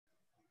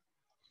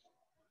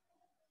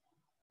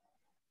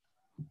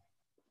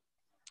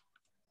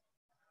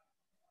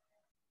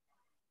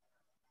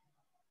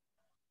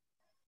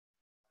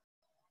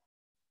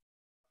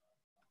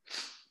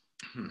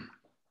Hello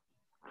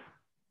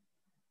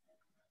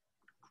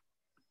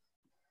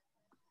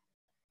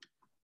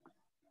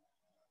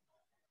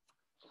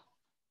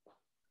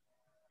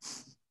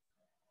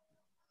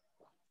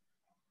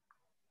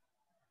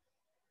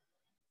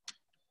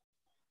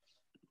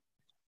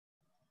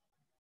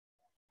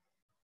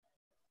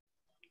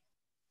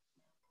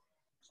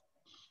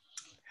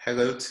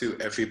to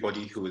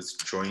everybody who is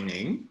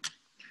joining.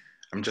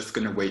 I'm just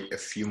going to wait a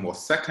few more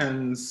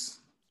seconds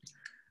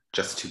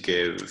just to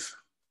give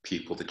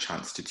people the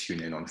chance to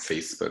tune in on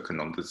Facebook and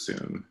on the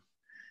Zoom,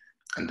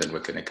 and then we're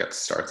going to get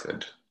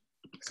started.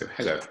 So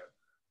hello.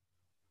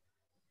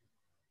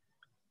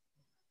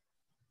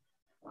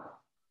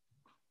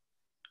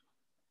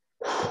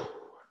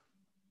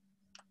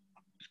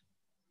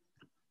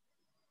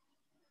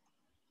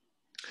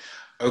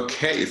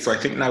 Okay, so I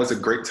think now is a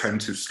great time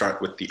to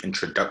start with the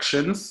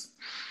introductions.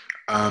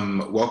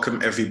 Welcome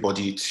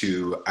everybody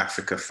to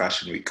Africa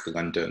Fashion Week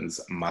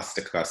London's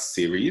Masterclass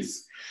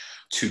series.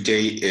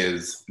 Today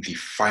is the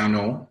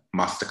final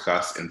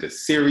Masterclass in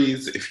this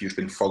series. If you've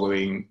been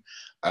following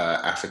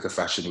Africa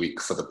Fashion Week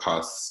for the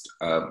past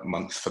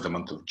month, for the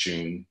month of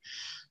June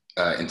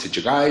into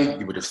July,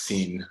 you would have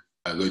seen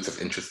loads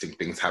of interesting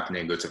things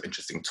happening, loads of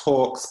interesting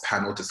talks,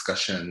 panel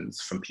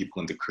discussions from people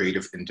in the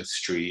creative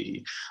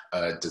industry,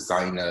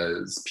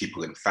 designers,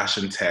 people in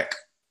fashion tech.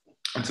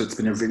 And so it's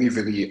been a really,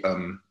 really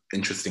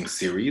interesting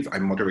series. I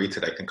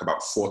moderated, I think,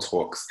 about 4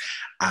 talks,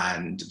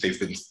 and they've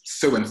been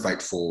so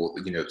insightful,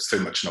 you know, so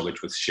much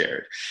knowledge was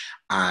shared.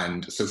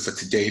 And so for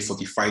today, for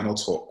the final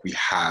talk, we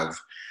have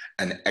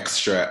an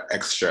extra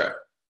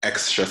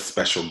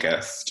special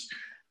guest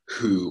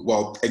who,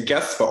 well, a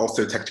guest, but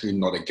also technically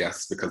not a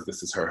guest because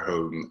this is her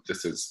home.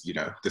 This is, you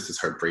know, this is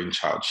her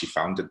brainchild. She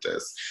founded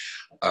this.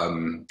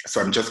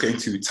 So I'm just going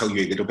to tell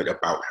you a little bit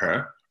about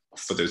her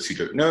for those who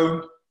don't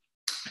know.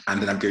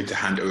 And then I'm going to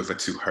hand over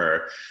to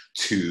her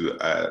to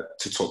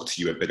talk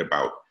to you a bit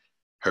about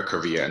her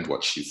career and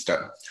what she's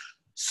done.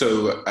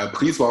 So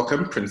please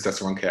welcome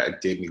Princess Ronke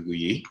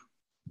Ademiluyi.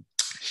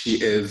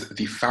 She is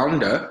the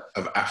founder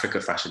of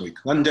Africa Fashion Week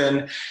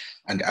London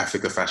and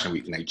Africa Fashion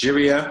Week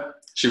Nigeria.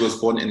 She was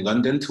born in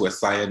London to a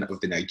scion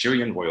of the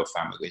Nigerian royal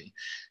family.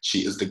 She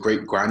is the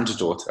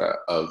great-granddaughter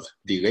of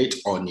the late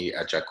Oni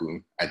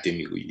Ajagun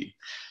Ademiluyi,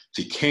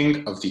 the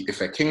king of the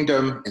Ife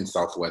Kingdom in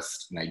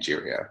southwest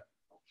Nigeria.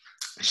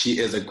 She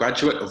is a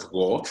graduate of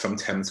law from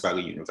Thames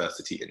Valley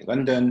University in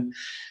London,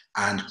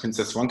 and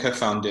Princess Ronke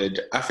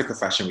founded Africa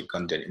Fashion Week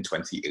London in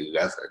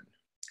 2011.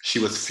 She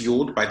was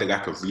fueled by the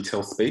lack of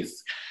retail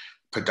space,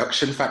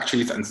 production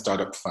factories and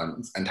startup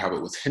funds, and how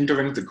it was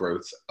hindering the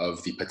growth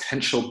of the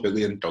potential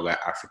billion-dollar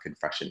African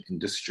fashion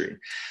industry.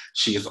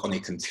 She is on a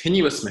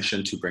continuous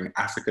mission to bring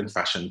African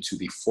fashion to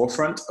the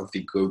forefront of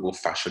the global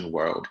fashion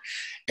world.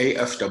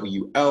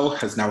 AFWL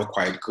has now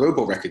acquired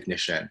global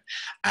recognition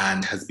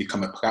and has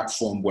become a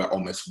platform where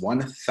almost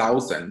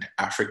 1,000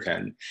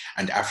 African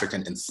and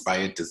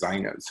African-inspired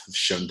designers have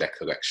shown their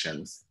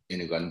collections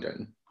in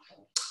London.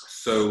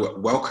 So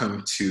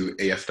welcome to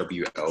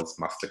AFWL's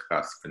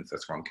Masterclass,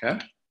 Princess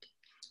Ronke.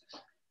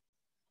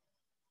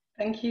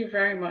 Thank you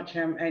very much,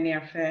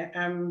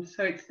 Eniafe.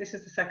 So this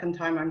is the second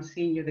time I'm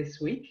seeing you this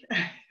week.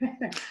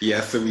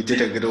 Yeah, so we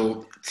did a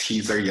little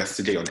teaser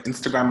yesterday on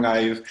Instagram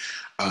Live,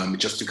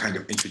 just to kind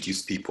of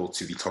introduce people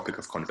to the topic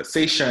of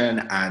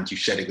conversation, and you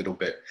shared a little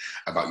bit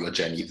about your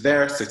journey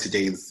there. So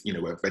today's, you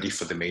know, we're ready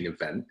for the main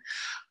event.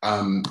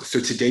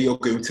 So today you're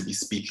going to be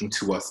speaking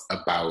to us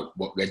about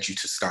what led you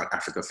to start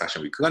Africa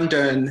Fashion Week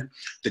London,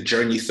 the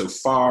journey so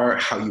far,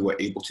 how you were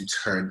able to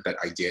turn that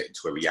idea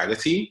into a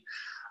reality.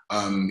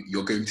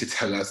 You're going to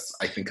tell us,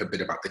 I think, a bit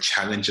about the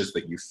challenges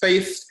that you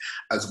faced,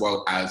 as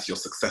well as your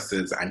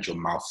successes and your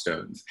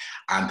milestones.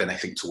 And then I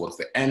think towards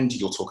the end,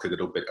 you'll talk a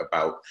little bit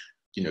about,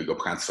 you know, your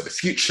plans for the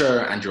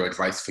future and your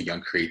advice for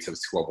young creatives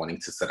who are wanting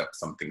to set up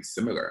something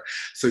similar.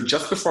 So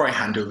just before I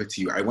hand over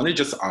to you, I want to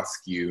just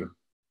ask you,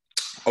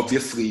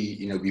 obviously,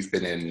 you know, we've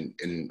been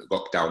in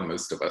lockdown,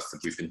 most of us,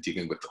 and we've been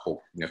dealing with the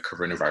whole, you know,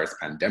 coronavirus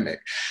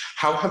pandemic.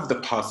 How have the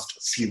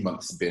past few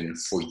months been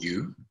for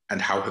you,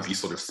 and how have you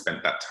sort of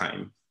spent that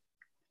time?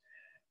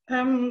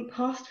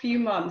 Past few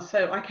months,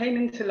 so I came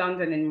into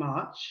London in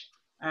March,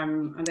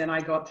 and then I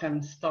got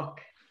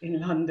stuck in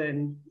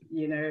London,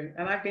 you know,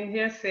 and I've been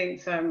here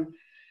since,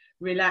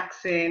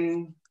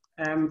 relaxing,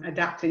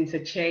 adapting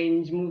to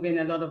change, moving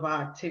a lot of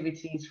our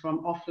activities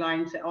from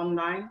offline to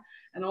online,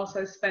 and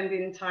also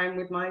spending time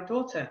with my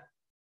daughter.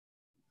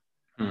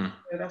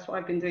 So that's what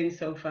I've been doing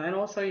so far. And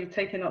also you've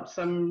taken up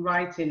some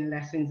writing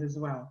lessons as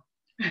well.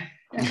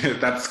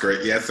 That's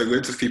great. Yeah, so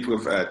loads of people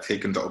have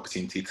taken the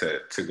opportunity to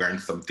learn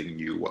something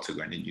new or to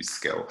learn a new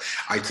skill.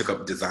 I took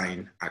up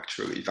design,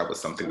 actually. That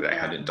was something that I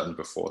hadn't done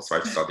before. So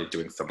I've started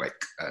doing some like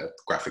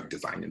graphic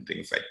design and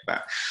things like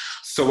that.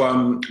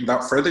 So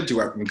without further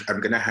ado, I'm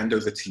going to hand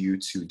over to you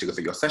to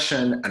deliver your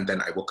session, and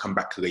then I will come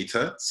back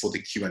later for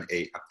the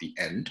Q&A at the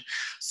end.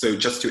 So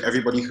just to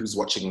everybody who's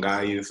watching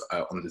live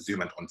on the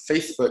Zoom and on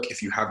Facebook,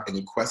 if you have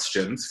any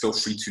questions, feel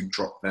free to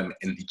drop them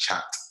in the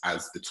chat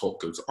as the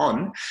talk goes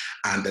on,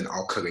 and then I'll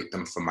I'll collate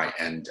them from my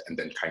end and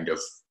then kind of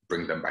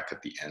bring them back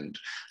at the end.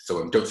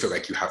 So don't feel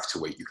like you have to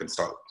wait. You can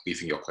start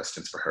leaving your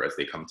questions for her as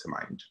they come to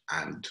mind,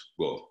 and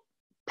we'll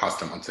pass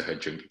them on to her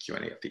during the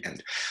Q&A at the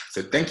end.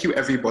 So thank you,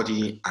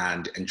 everybody,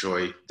 and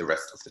enjoy the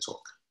rest of the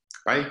talk.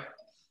 Bye.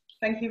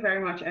 Thank you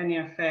very much,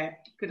 Eniofe.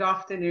 Good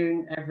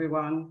afternoon,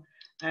 everyone.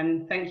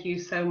 And thank you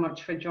so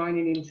much for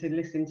joining in to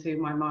listen to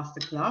my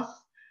masterclass.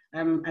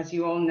 As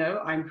you all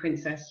know, I'm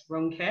Princess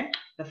Ronke,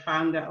 the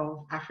founder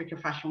of Africa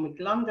Fashion Week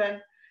London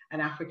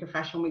and Africa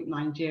Fashion Week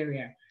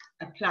Nigeria,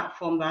 a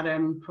platform that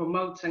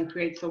promotes and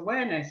creates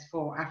awareness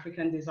for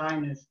African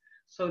designers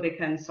so they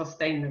can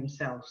sustain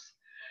themselves.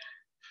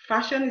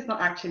 Fashion is not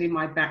actually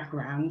my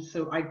background,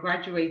 so I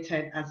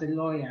graduated as a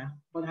lawyer,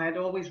 but I had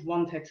always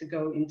wanted to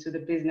go into the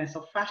business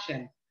of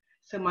fashion.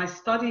 So my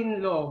study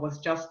in law was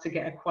just to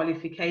get a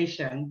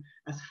qualification,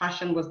 as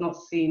fashion was not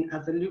seen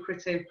as a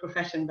lucrative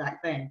profession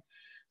back then.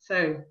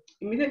 So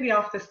immediately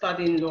after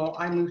studying law,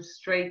 I moved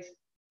straight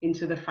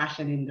into the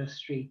fashion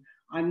industry.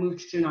 I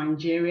moved to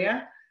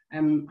Nigeria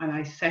and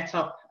I set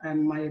up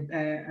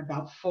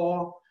about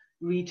 4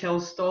 retail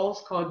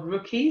stores called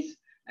Rookies.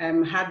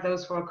 Had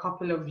those for a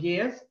couple of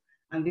years,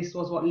 and this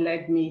was what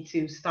led me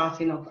to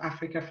starting off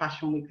Africa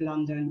Fashion Week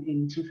London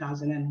in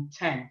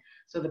 2010.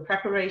 So the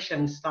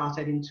preparation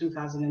started in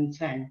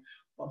 2010,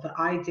 but the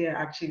idea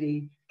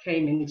actually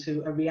came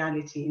into a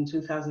reality in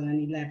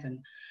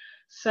 2011.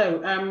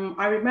 So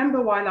I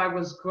remember while I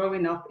was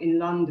growing up in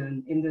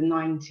London in the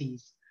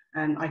 90s,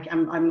 and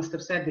I must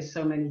have said this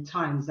so many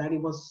times, that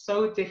it was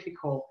so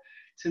difficult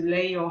to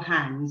lay your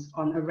hands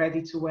on a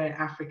ready-to-wear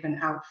African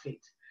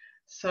outfit.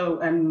 So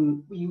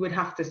you would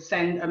have to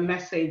send a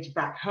message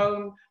back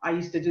home. I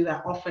used to do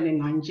that often in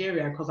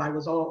Nigeria because I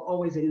was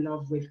always in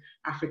love with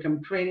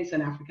African prints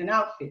and African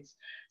outfits.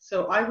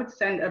 So I would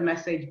send a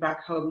message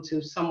back home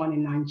to someone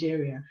in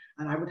Nigeria,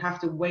 and I would have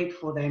to wait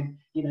for them,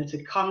 you know,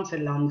 to come to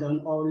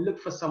London or look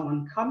for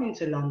someone coming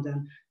to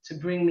London to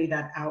bring me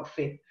that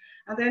outfit.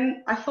 And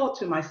then I thought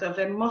to myself,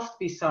 there must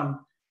be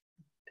some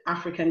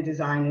African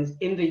designers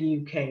in the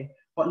UK,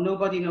 but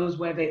nobody knows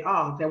where they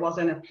are. There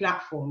wasn't a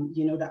platform,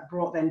 you know, that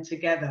brought them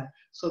together.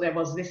 So there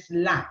was this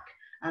lack.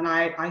 And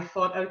I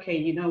thought, okay,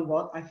 you know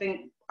what? I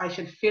think I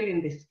should fill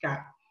in this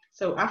gap.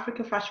 So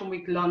Africa Fashion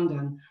Week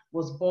London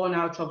was born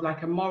out of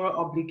like a moral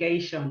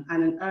obligation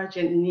and an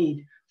urgent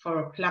need for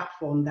a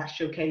platform that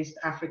showcased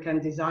African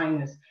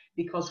designers,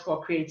 because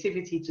for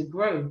creativity to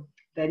grow,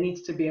 there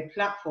needs to be a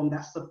platform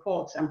that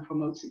supports and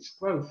promotes its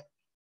growth.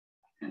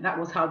 And that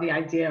was how the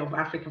idea of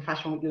Africa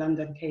Fashion Week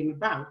London came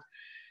about.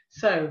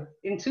 So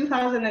in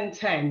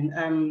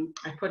 2010,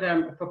 I put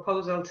a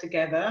proposal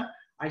together.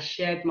 I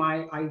shared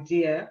my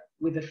idea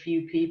with a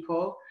few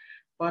people,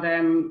 but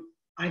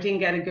I didn't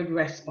get a good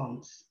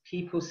response.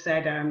 People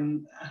said,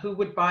 who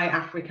would buy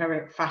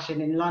Africa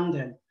Fashion in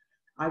London?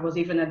 I was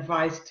even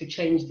advised to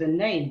change the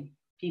name.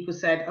 People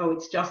said, oh,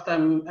 it's just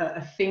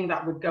a thing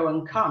that would go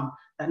and come,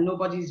 that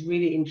nobody's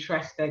really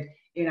interested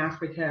in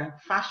Africa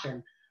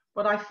fashion.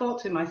 But I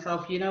thought to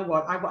myself, you know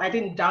what, I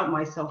didn't doubt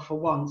myself for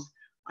once.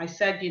 I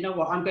said, you know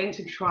what, I'm going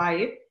to try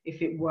it.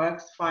 If it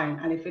works, fine.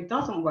 And if it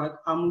doesn't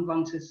work, I'll move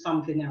on to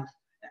something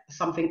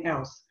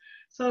else.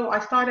 So I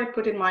started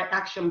putting my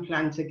action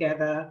plan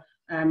together.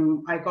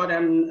 I got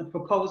a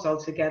proposal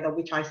together,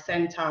 which I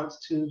sent out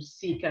to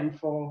seek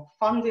for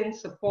funding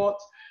support.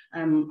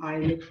 I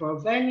looked for a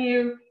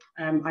venue.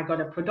 I got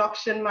a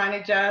production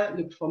manager,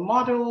 looked for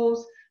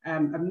models,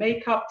 a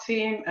makeup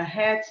team, a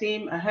hair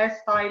team, a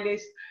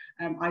hairstylist.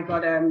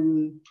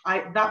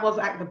 That was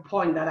at the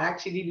point that I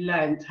actually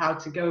learned how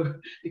to go,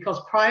 because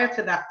prior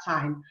to that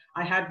time,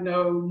 I had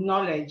no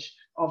knowledge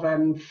of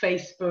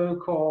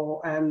Facebook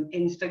or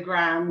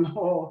Instagram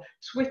or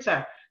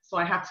Twitter. So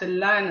I had to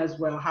learn as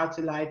well how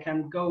to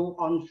go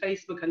on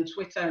Facebook and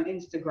Twitter and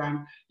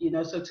Instagram, you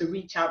know, so to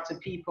reach out to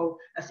people,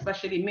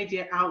 especially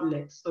media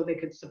outlets, so they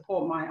could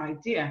support my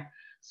idea.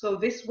 So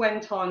this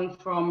went on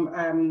from,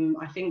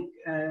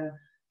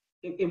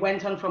 it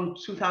went on from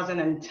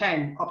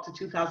 2010 up to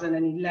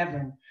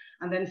 2011.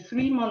 And then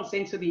 3 months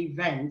into the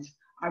event,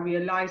 I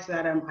realized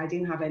that I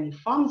didn't have any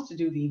funds to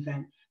do the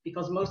event,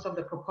 because most of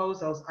the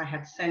proposals I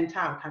had sent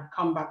out had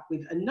come back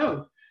with a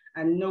no.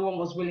 And no one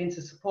was willing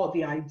to support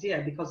the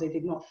idea because they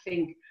did not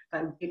think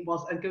that it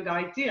was a good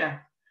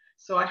idea.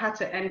 So I had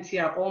to empty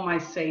out all my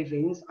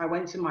savings. I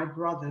went to my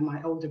brother,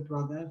 my older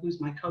brother, who's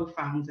my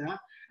co-founder,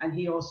 and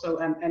he also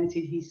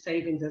emptied his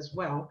savings as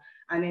well.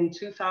 And in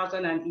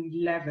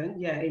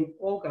 2011, in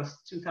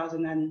August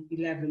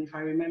 2011, if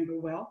I remember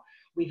well,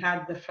 we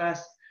had the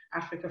first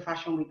Africa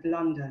Fashion Week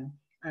London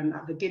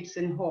at the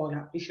Gibson Hall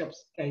at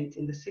Bishopsgate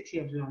in the City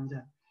of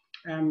London.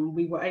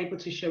 We were able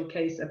to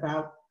showcase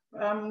about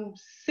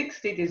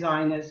 60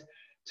 designers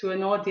to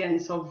an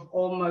audience of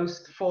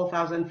almost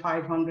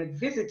 4,500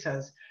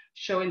 visitors,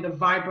 showing the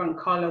vibrant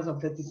colors of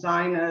the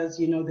designers,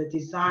 you know, the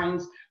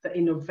designs, the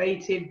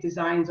innovative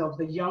designs of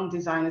the young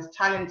designers,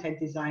 talented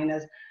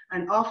designers.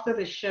 And after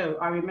the show,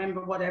 I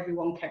remember what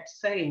everyone kept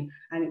saying,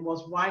 and it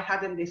was, why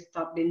hadn't this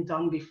been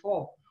done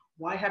before?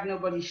 Why had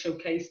nobody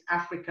showcased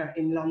Africa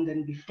in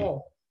London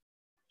before?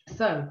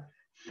 So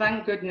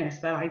thank goodness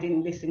that I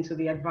didn't listen to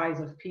the advice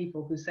of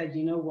people who said,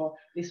 you know what,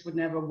 this would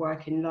never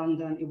work in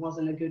London. It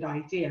wasn't a good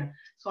idea.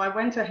 So I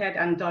went ahead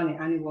and done it,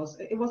 and it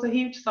was a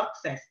huge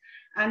success.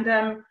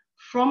 And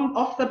from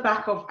off the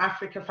back of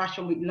Africa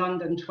Fashion Week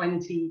London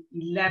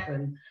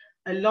 2011,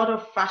 a lot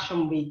of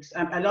fashion weeks,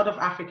 a lot of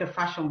Africa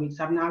Fashion Weeks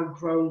have now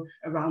grown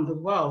around the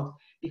world,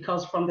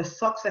 because from the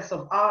success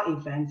of our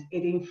event,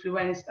 it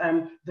influenced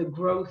the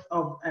growth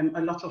of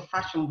a lot of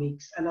fashion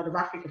weeks, a lot of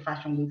Africa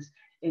Fashion Weeks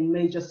in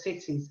major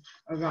cities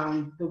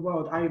around the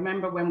world. I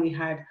remember when we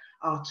had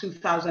our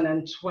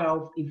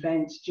 2012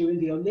 event during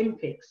the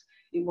Olympics,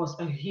 it was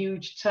a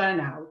huge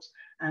turnout,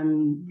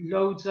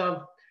 loads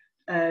of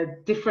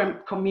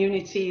different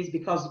communities,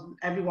 because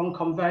everyone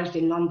converged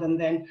in London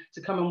then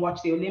to come and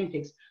watch the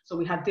Olympics. So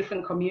we had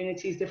different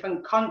communities,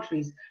 different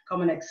countries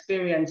come and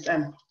experience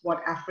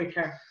what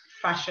Africa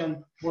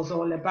fashion was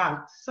all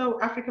about.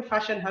 So Africa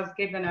Fashion has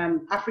given,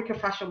 Africa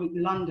Fashion Week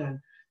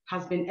London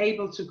has been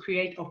able to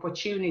create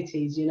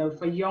opportunities, you know,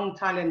 for young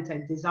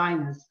talented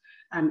designers.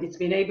 It's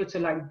been able to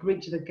like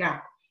bridge the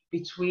gap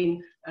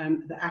between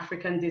the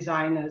African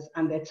designers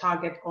and their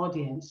target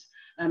audience.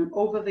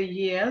 Over the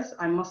years,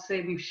 I must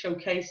say we've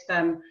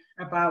showcased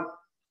about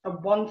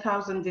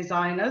 1,000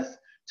 designers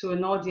to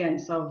an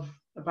audience of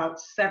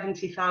about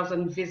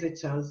 70,000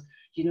 visitors.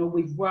 You know,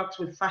 we've worked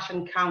with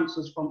fashion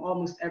councils from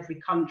almost every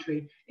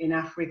country in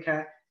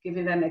Africa,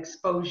 giving them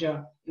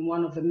exposure in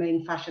one of the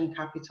main fashion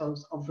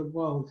capitals of the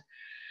world.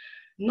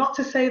 Not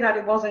to say that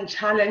it wasn't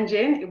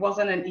challenging, it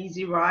wasn't an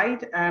easy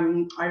ride.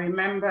 I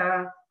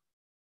remember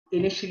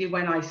initially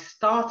when I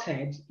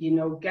started, you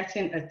know,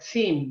 getting a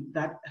team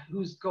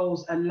whose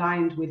goals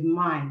aligned with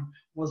mine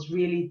was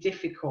really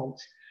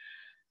difficult.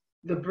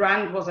 The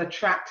brand was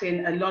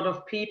attracting a lot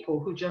of people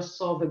who just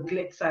saw the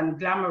glitz and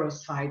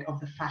glamorous side of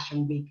the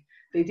fashion week.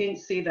 They didn't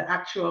see the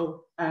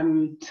actual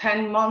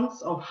 10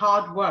 months of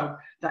hard work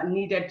that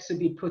needed to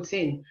be put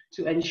in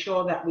to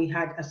ensure that we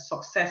had a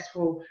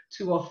successful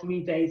 2 or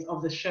 3 days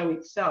of the show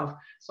itself.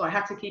 So I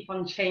had to keep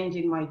on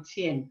changing my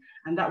team,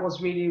 and that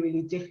was really,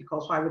 really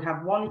difficult. So I would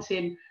have one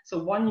team.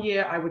 So 1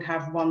 year I would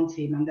have one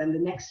team, and then the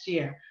next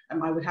year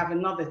I would have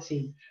another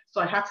team.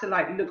 So I had to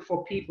like look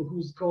for people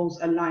whose goals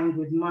aligned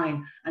with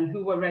mine and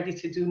who were ready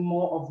to do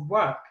more of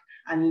work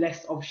and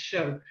less of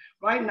show.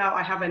 Right now,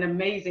 I have an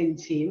amazing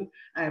team,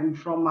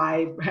 from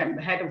my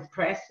head of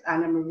press,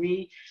 Anna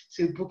Marie,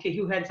 to Buki,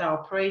 who heads our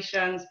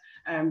operations,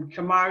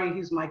 Kamari,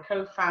 who's my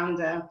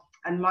co-founder,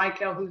 and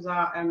Michael, who's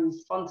our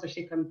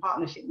sponsorship and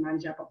partnership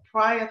manager. But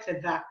prior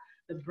to that,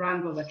 the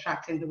brand was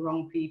attracting the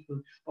wrong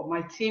people. But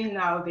my team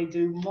now, they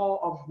do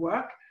more of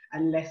work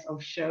and less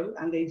of show,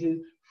 and they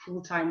do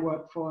full-time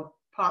work for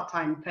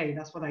part-time pay.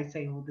 That's what I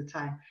say all the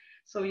time.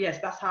 So yes,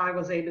 that's how I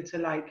was able to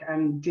like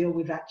deal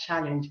with that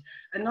challenge.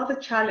 Another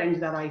challenge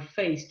that I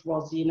faced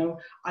was, you know,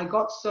 I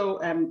got so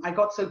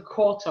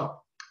caught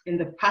up in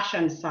the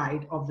passion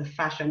side of the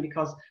fashion,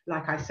 because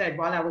like I said,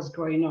 while I was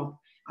growing up,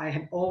 I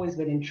had always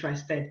been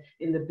interested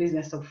in the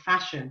business of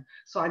fashion.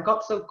 So I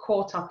got so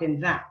caught up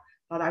in that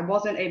I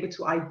wasn't able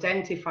to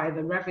identify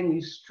the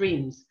revenue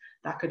streams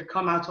that could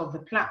come out of the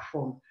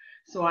platform.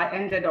 So I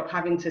ended up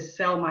having to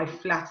sell my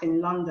flat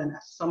in London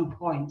at some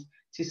point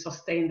to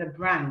sustain the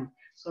brand.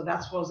 So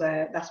that's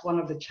one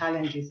of the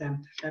challenges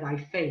that I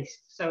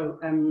faced. So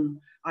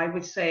I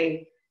would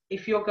say,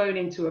 if you're going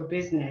into a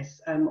business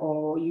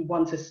or you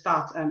want to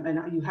start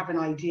and you have an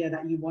idea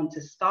that you want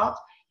to start,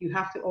 you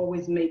have to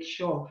always make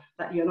sure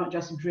that you're not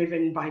just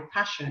driven by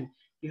passion.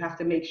 You have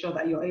to make sure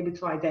that you're able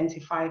to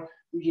identify,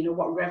 you know,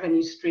 what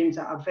revenue streams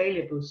are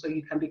available so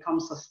you can become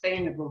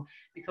sustainable.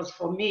 Because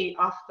for me,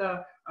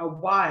 after a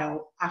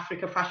while,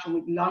 Africa Fashion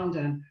Week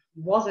London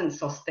wasn't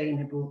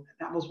sustainable.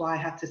 That was why I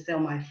had to sell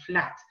my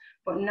flat.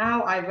 But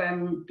now I've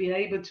been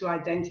able to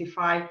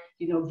identify,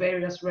 you know,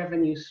 various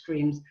revenue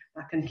streams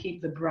that can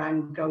keep the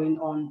brand going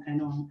on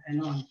and on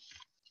and on.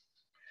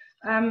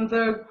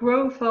 The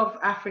growth of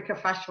Africa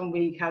Fashion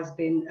Week has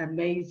been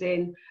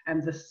amazing,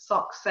 and the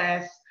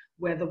success.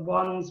 We're the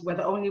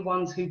only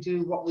ones who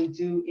do what we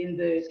do in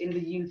the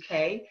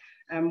UK.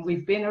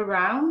 We've been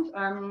around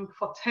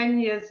for 10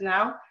 years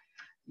now.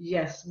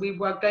 Yes, we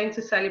were going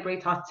to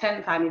celebrate our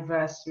 10th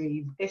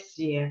anniversary this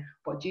year,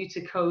 but due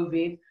to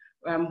COVID,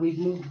 we've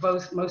moved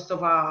most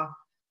of our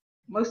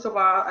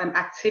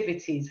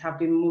activities have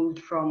been moved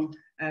from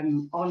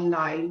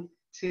online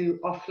to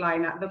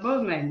offline at the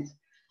moment.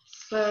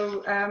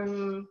 So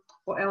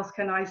what else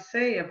can I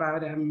say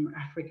about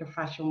Africa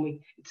Fashion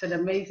Week? It's an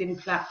amazing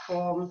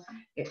platform.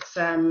 It's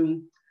a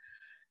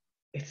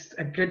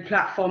good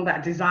platform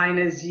that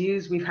designers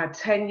use. We've had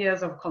 10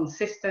 years of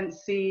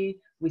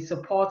consistency. We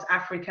support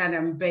African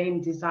and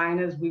BAME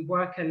designers. We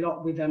work a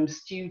lot with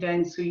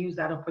students who use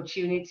that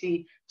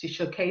opportunity to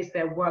showcase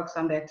their works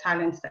and their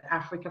talents at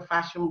Africa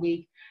Fashion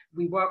Week.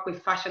 We work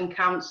with fashion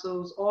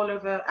councils all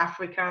over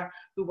Africa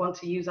who want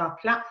to use our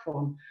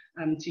platform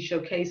to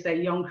showcase their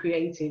young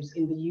creatives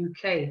in the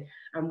UK.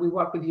 And we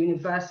work with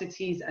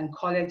universities and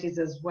colleges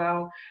as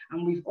well.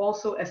 And we've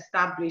also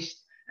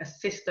established a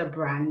sister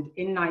brand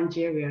in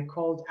Nigeria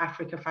called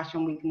Africa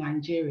Fashion Week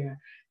Nigeria.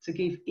 to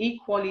give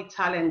equally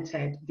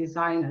talented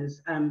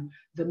designers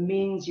the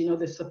means,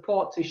 the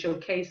support to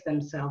showcase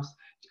themselves,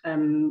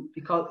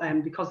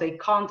 because they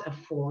can't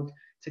afford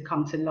to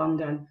come to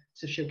London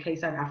to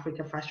showcase at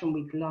Africa Fashion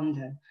Week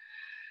London.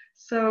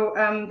 So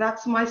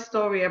that's my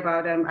story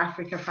about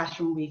Africa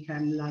Fashion Week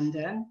in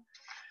London.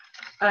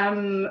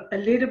 A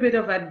little bit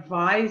of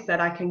advice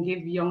that I can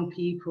give young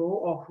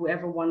people or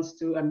whoever wants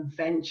to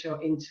venture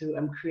into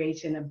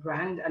creating a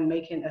brand and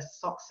making a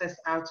success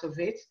out of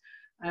it.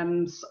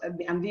 And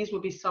these will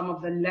be some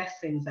of the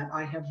lessons that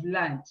I have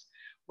learned.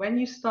 When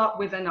you start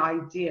with an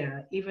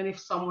idea, even if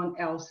someone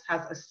else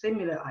has a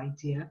similar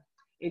idea,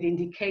 it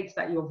indicates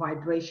that your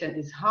vibration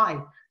is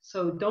high.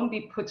 So don't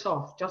be put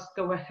off, just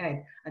go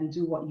ahead and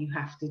do what you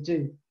have to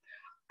do.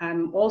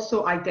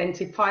 Also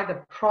identify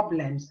the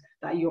problems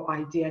that your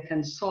idea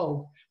can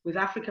solve. With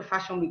Africa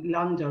Fashion Week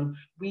London,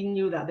 we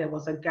knew that there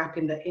was a gap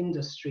in the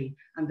industry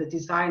and the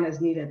designers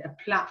needed a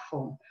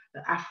platform.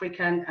 The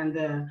African and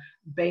the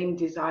BAME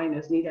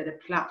designers needed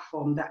a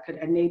platform that could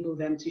enable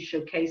them to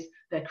showcase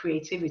their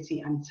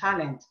creativity and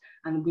talent.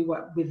 And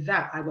with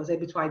that, I was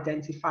able to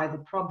identify the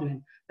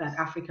problem that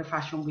Africa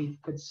Fashion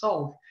Week could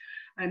solve.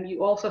 And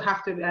you also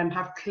have to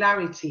have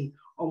clarity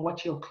on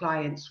what your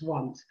clients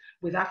want.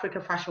 With Africa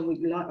Fashion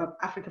Week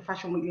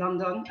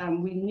London,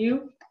 we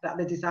knew that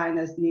the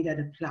designers needed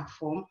a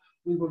platform.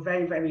 We were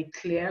very, very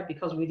clear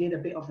because we did a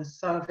bit of a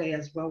survey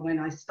as well. When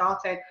I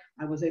started,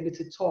 I was able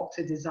to talk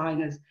to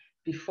designers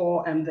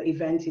before the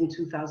event in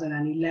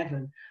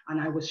 2011, and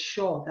I was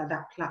sure that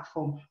that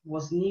platform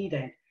was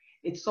needed.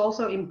 It's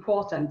also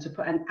important to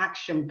put an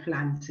action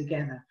plan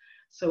together.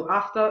 So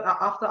after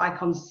I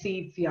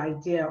conceived the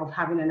idea of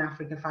having an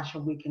Africa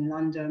Fashion Week in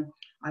London,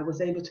 I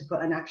was able to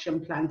put an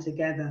action plan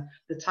together,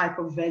 the type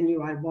of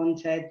venue I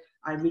wanted.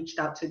 I reached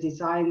out to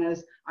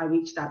designers, I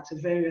reached out to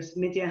various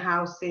media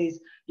houses,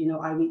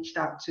 I reached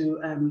out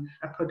to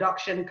a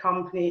production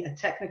company, a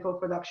technical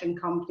production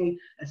company,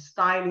 a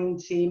styling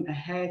team, a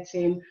hair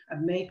team, a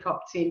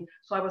makeup team.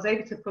 So I was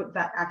able to put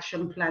that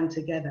action plan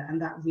together, and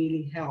that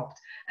really helped.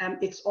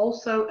 It's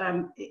also,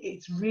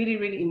 it's really,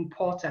 really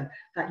important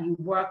that you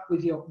work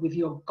with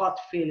your gut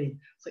feeling.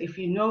 So if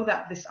you know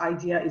that this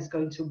idea is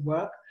going to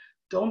work,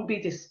 don't be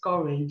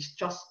discouraged,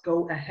 just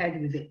go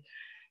ahead with it.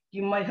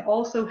 You might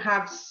also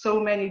have so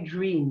many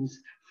dreams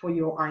for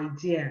your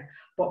idea,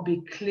 but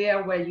be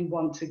clear where you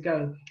want to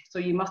go. So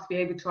you must be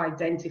able to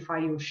identify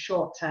your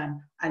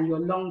short-term and your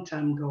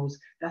long-term goals.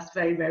 That's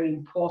very, very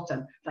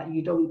important that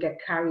you don't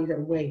get carried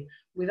away.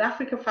 With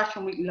Africa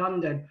Fashion Week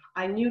London,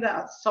 I knew that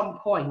at some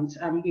point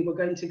we were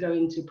going to go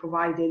into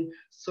providing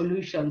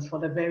solutions for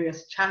the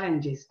various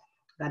challenges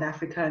that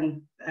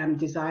African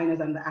designers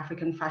and the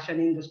African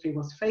fashion industry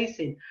was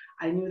facing.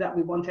 I knew that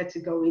we wanted to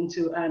go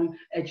into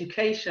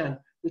education,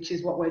 which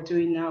is what we're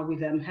doing now with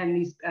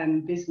Henley's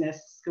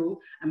Business School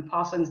and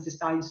Parsons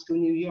Design School,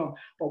 New York.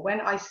 But when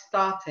I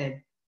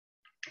started,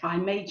 I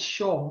made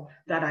sure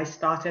that I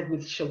started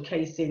with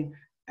showcasing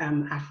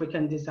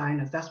African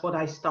designers. That's what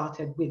I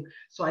started with.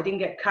 So I didn't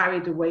get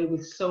carried away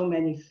with so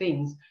many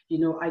things.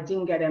 I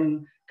didn't get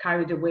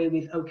carried away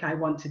with, okay, I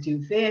want to do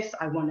this,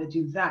 I want to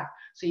do that.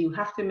 So you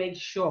have to make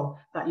sure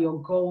that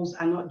your goals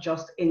are not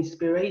just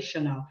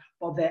inspirational,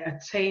 but they're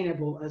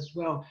attainable as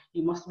well.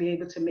 You must be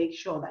able to make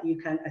sure that you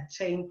can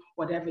attain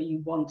whatever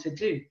you want to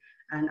do.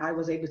 And I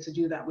was able to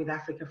do that with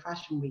Africa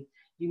Fashion Week.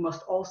 You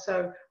must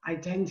also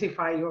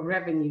identify your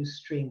revenue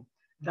stream.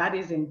 That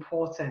is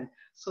important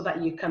so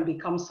that you can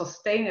become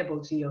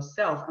sustainable to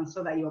yourself and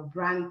so that your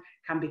brand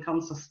can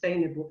become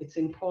sustainable. It's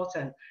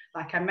important.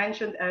 Like I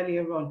mentioned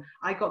earlier on,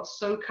 I got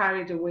so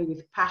carried away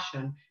with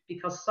passion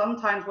because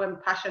sometimes when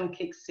passion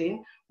kicks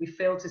in, we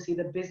fail to see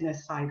the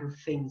business side of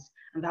things.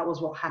 And that was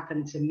what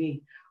happened to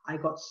me. I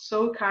got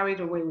so carried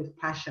away with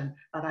passion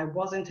that I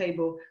wasn't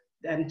able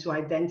to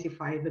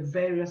identify the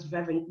various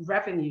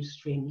revenue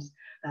streams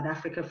that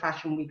Africa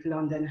Fashion Week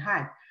London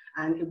had.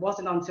 And it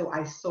wasn't until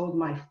I sold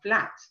my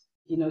flat,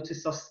 to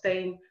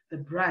sustain the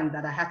brand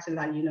that I had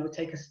to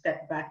take a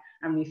step back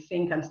and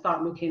rethink and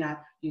start looking at,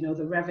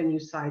 the revenue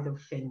side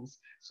of things.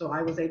 So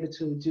I was able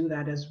to do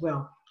that as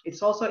well.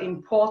 It's also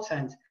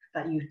important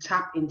that you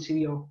tap into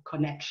your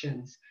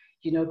connections.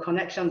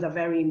 Connections are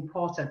very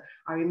important.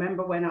 I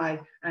remember when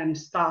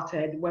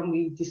when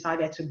we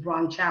decided to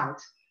branch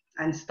out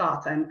and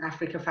start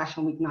Africa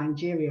Fashion Week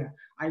Nigeria,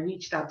 I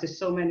reached out to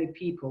so many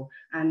people,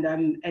 and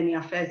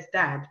Eniafe's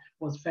dad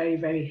was very,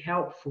 very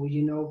helpful,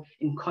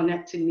 in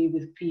connecting me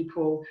with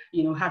people,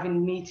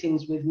 having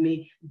meetings with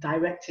me,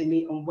 directing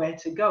me on where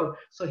to go.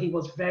 So he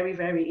was very,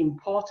 very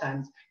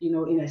important,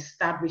 in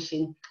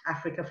establishing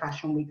Africa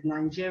Fashion Week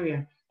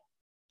Nigeria.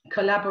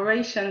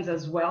 Collaborations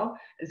as well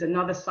is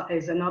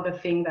another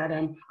thing that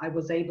I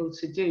was able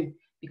to do,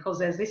 because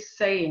there's this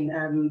saying,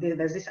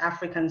 there's this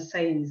African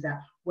saying is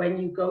that when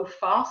you go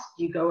fast,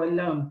 you go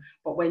alone.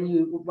 But when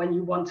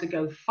you want to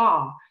go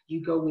far,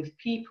 you go with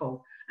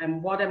people.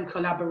 And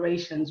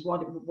collaborations,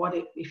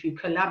 if you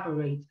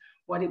collaborate,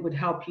 what it would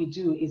help you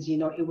do is,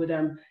 it would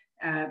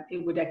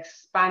it would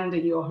expand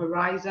your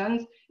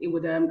horizons. It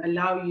would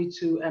allow you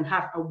to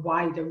have a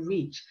wider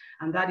reach.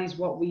 And that is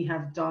what we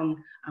have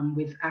done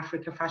with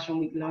Africa Fashion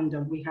Week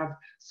London. We have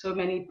so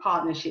many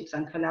partnerships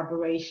and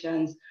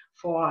collaborations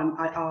for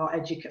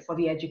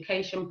the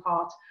education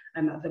part.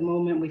 At the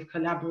moment, we've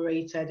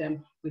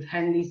collaborated with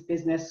Henley's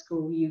Business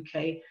School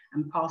UK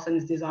and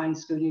Parsons Design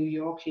School New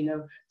York,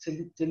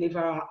 to deliver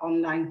our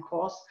online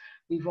course.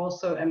 We've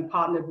also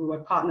we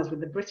were partners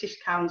with the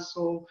British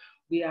Council.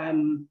 We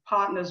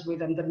partners with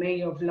the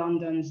Mayor of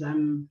London's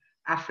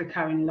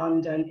Africa in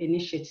London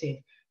initiative.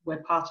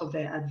 We're part of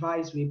their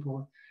advisory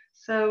board.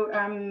 So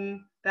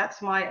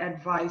that's my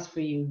advice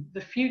for you.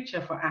 The future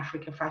for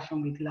Africa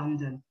Fashion Week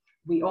London.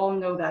 We all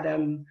know that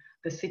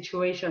the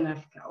situation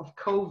of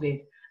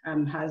COVID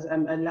has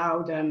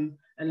allowed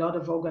a lot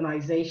of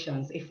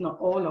organizations, if not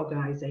all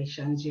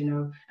organizations,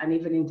 and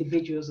even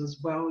individuals as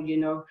well,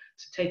 to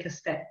take a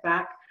step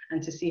back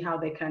and to see how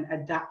they can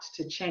adapt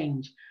to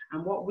change.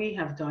 And what we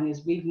have done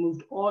is we've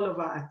moved all of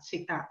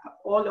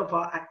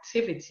our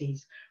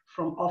activities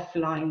from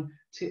offline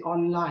to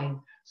online.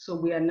 So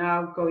we are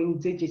now going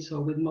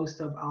digital with most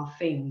of our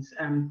things.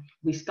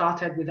 We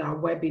started with our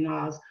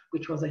webinars,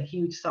 which was a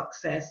huge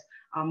success.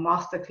 Our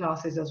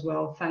masterclasses as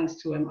well, thanks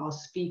to our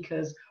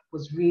speakers,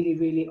 was really,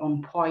 really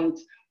on point.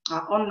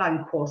 Our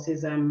online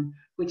courses,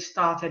 which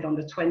started on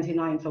the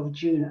 29th of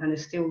June and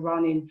is still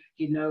running,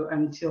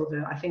 until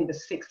I think the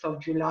 6th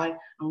of July,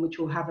 and which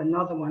will have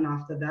another one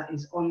after that,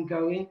 is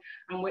ongoing.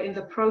 And we're in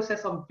the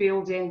process of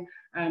building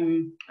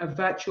a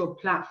virtual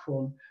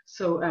platform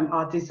so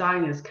our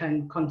designers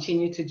can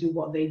continue to do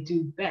what they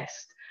do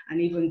best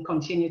and even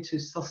continue to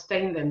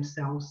sustain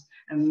themselves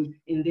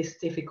in this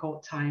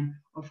difficult time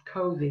of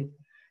COVID.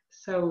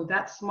 So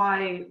that's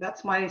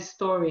my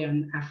story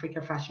on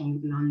Africa Fashion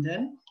Week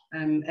London.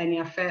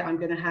 Eniafe, I'm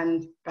going to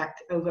hand back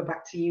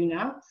to you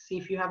now. See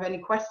if you have any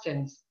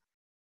questions.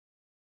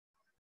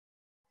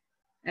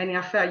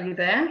 Eniafe, are you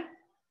there?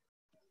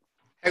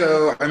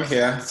 Hello, I'm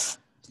here.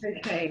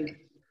 Okay.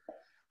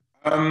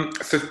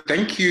 So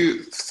thank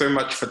you so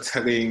much for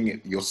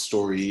telling your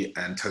story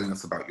and telling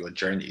us about your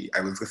journey.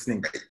 I was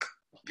listening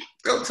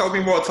oh, tell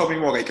me more,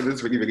 like it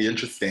was really, really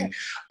interesting.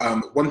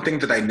 One thing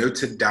that I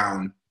noted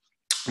down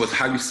was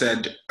how you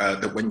said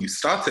that when you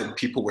started,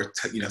 people were,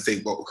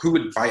 saying, well, who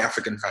would buy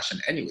African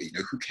fashion anyway?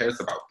 Who cares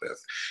about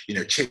this?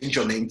 Change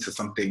your name to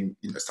something,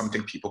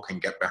 something people can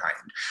get behind.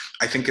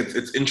 I think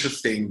it's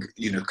interesting,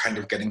 kind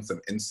of getting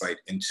some insight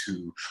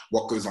into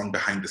what goes on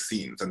behind the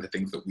scenes and the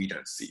things that we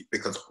don't see.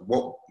 Because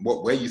what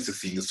we're used to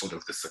seeing is sort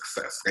of the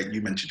success. Like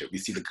you mentioned it, we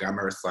see the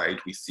glamorous side,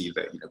 we see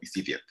that, we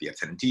see the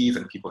attendees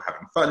and people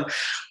having fun,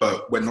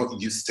 but we're not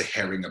used to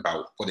hearing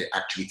about what it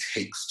actually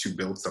takes to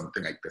build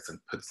something like this and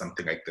put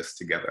something like this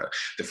together.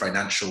 The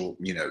financial,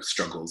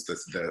 struggles,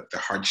 the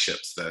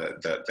hardships,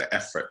 the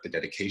effort, the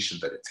dedication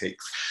that it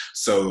takes.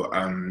 So,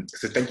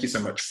 so thank you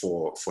so much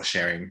for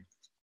sharing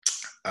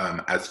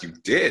as you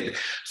did.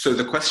 So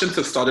the questions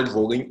have started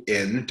rolling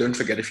in. Don't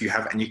forget, if you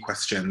have any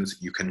questions,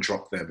 you can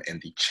drop them in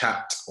the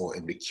chat or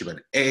in the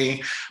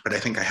Q&A. But I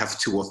think I have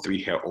 2 or 3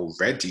 here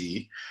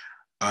already.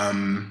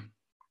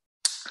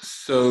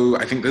 So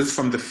I think this is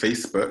from the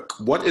Facebook.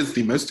 What is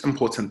the most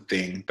important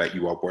thing that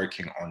you are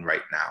working on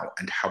right now,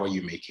 and how are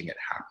you making it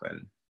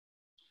happen?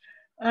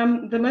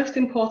 The most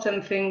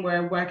important thing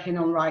we're working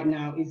on right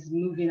now is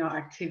moving our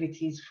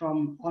activities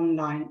from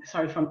offline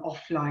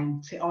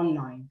to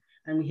online.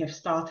 And we have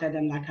started,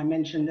 and like I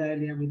mentioned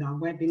earlier, with our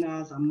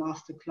webinars, our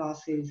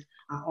masterclasses,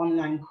 our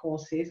online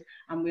courses,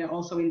 and we are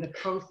also in the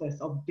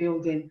process of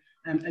building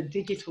a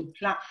digital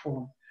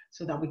platform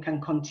so that we can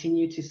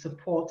continue to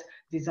support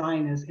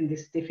designers in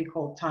this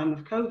difficult time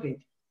of COVID.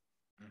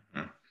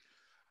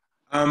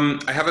 Mm-hmm.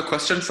 I have a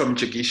question from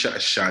Jagisha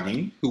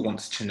Ashani, who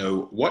wants to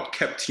know, what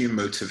kept you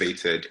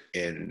motivated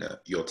in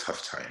your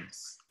tough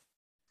times?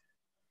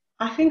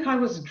 I think I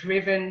was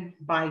driven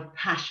by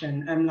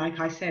passion. And like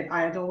I said,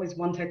 I had always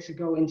wanted to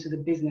go into the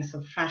business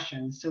of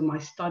fashion. So my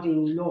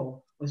studying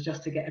law was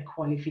just to get a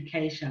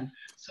qualification.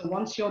 So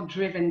once you're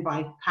driven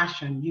by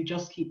passion, you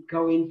just keep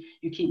going,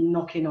 you keep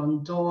knocking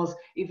on doors,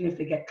 even if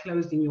they get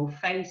closed in your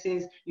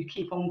faces, you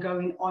keep on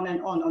going on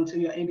and on until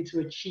you're able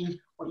to achieve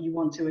what you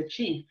want to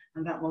achieve.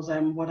 And that was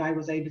what I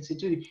was able to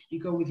do. You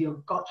go with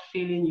your gut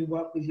feeling, you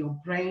work with your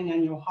brain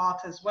and your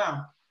heart as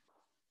well.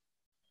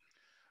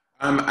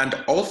 And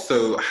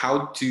also,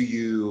 how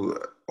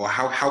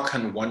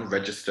can one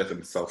register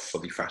themselves for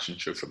the fashion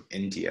show from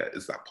India?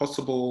 Is that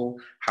possible?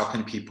 How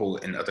can people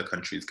in other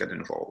countries get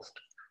involved?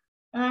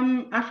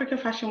 Africa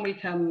Fashion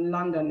Week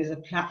London is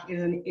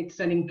it's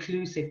an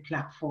inclusive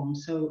platform.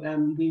 So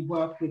we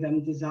work with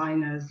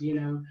designers,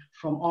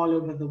 from all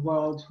over the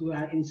world who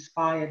are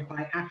inspired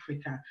by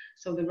Africa.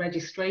 So the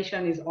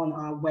registration is on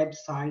our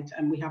website,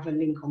 and we have a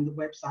link on the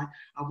website.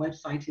 Our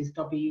website is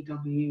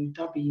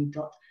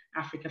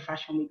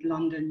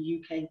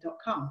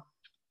www.africafashionweeklondonuk.com.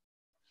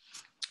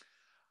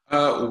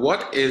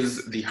 What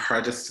is the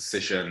hardest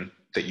decision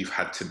that you've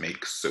had to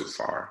make so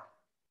far?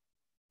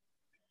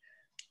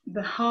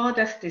 The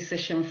hardest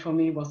decision for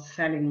me was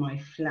selling my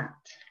flat.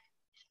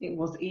 it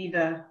was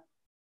either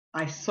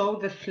I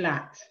sold the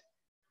flat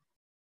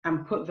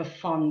and put the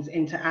funds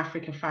into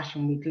Africa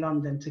Fashion Week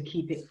London to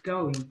keep it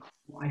going,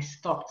 or I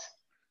stopped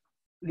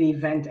the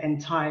event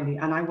entirely.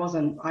 And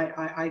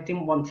I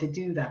didn't want to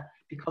do that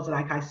because,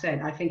 like I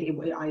said, I think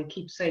I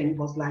keep saying it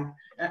was like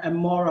a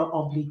moral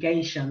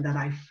obligation that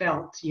I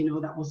felt,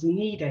 that was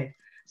needed.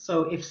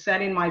 So if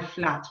selling my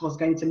flat was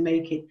going to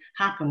make it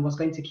happen, was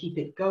going to keep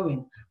it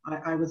going,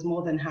 I was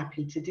more than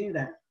happy to do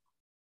that.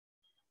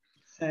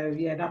 So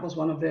yeah, that was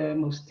one of the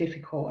most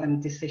difficult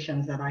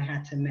decisions that I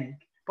had to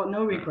make, but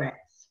no regrets.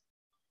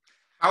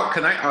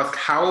 Can I ask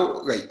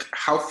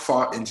how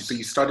far into, so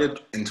you started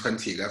in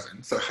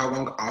 2011, so how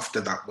long after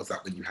that was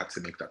that when you had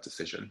to make that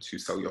decision to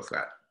sell your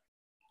flat?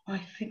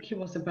 I think it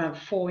was about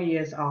 4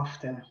 years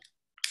after.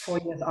 4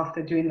 years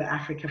after doing the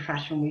Africa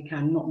Fashion Week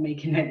and not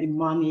making any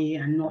money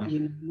and not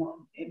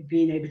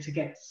being able to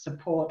get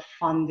support,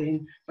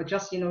 funding, but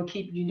just,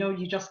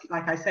 you just,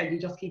 like I said, you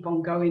just keep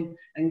on going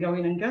and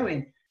going and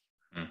going.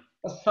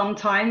 But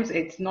sometimes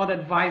it's not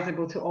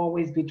advisable to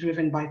always be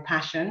driven by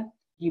passion.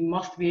 You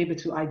must be able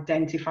to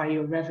identify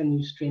your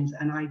revenue streams.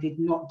 And I did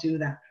not do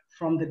that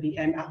from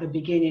at the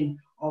beginning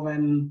of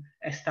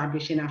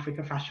establishing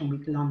Africa Fashion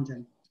Week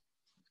London.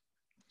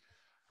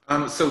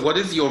 So what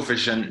is your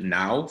vision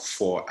now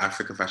for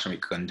Africa Fashion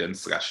Week London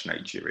 /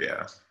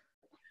 Nigeria?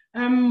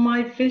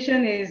 My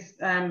vision is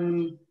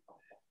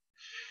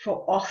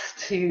for us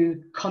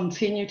to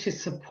continue to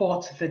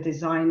support the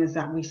designers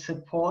that we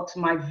support.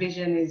 My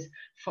vision is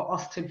for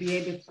us to be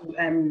able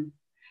to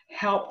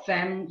help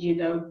them,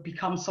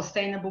 become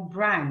sustainable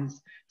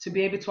brands, to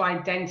be able to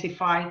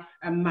identify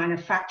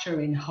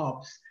manufacturing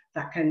hubs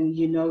that can,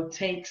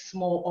 take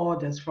small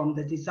orders from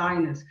the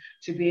designers,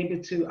 to be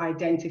able to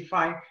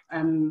identify,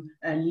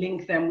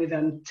 link them with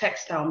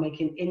textile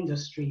making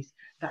industries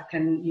that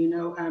can,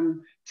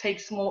 take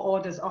small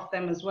orders off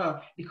them as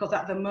well. Because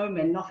at the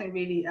moment, nothing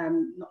really,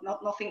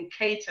 nothing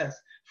caters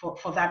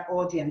for that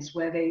audience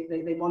where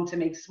they want to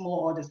make small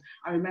orders.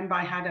 I remember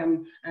I had,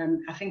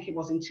 I think it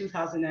was in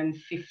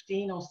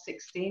 2015 or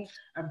 16,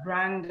 a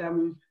brand,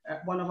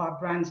 one of our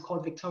brands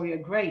called Victoria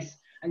Grace,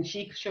 and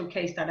she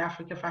showcased at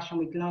Africa Fashion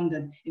Week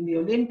London in the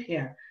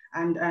Olympia.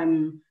 And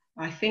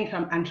I think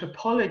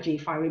Anthropology,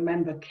 if I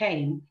remember,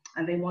 came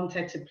and they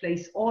wanted to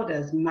place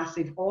orders,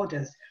 massive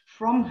orders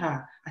from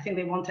her. I think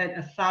they wanted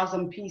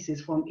 1,000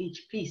 pieces from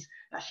each piece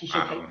that she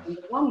showcased in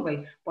the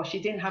runway, but she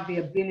didn't have the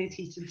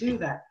ability to do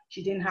that.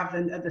 She didn't have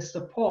the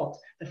support,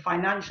 the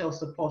financial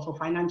support or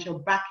financial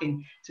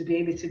backing to be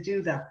able to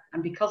do that.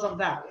 And because of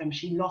that,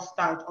 she lost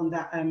out on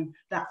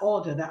that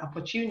order, that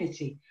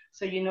opportunity.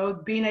 So,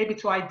 being able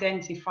to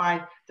identify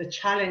the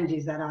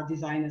challenges that our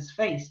designers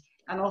face,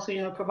 and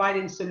also,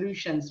 providing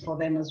solutions for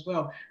them as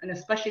well. And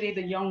especially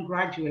the young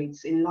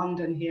graduates in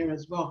London here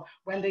as well,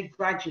 when they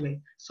graduate,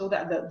 so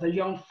that the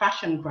young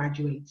fashion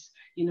graduates,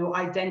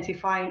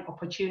 identifying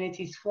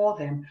opportunities for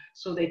them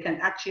so they can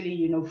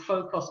actually,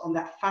 focus on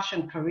that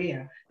fashion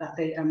career that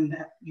they,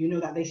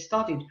 that they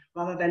studied,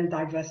 rather than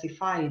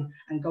diversifying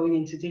and going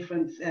into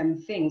different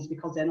things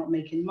because they're not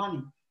making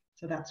money.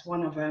 So that's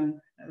one of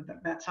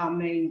that's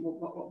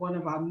one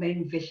of our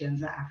main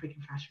visions at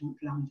African Fashion Week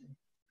London.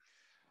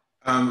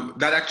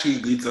 That actually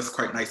leads us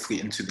quite nicely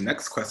into the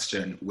next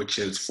question, which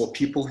is, for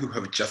people who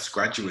have just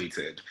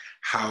graduated,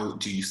 how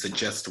do you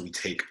suggest we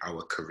take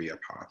our career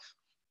path?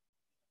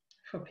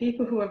 For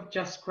people who have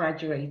just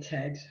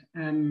graduated,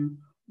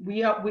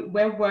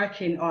 we're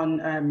working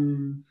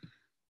on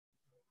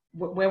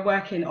what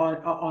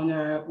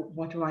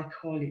do I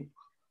call it?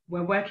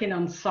 We're working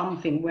on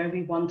something where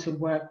we want to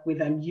work with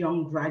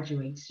young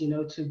graduates,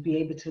 to be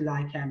able to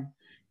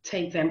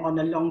take them on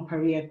a long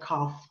career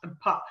path,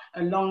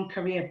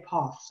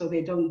 so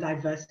they don't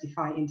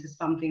diversify into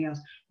something else.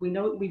 We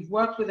know we've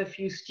worked with a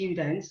few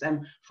students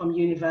from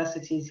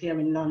universities here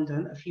in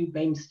London, a few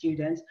BAME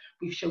students.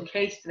 We've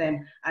showcased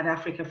them at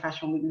Africa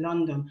Fashion Week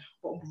London.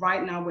 But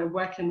right now we're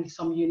working with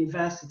some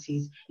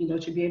universities,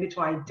 to be able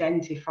to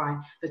identify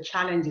the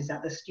challenges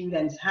that the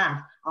students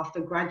have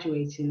after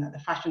graduating, that the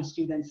fashion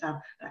students have,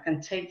 that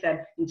can take them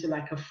into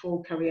like a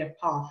full career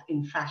path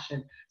in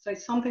fashion. So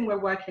it's something we're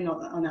working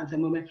on at the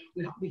moment.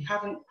 We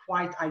haven't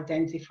quite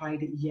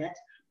identified it yet,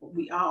 but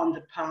we are on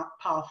the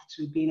path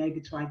to being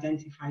able to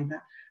identify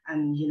that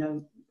and,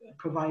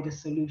 provide a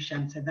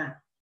solution to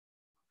that.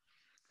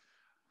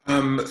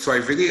 So I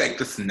really like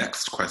this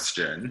next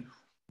question.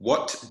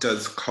 What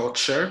does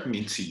culture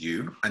mean to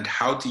you, and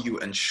how do you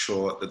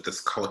ensure that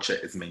this culture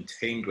is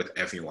maintained with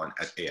everyone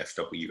at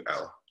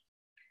AFWL?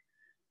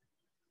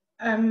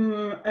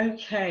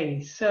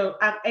 Okay, so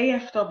at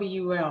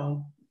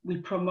AFWL, we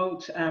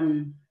promote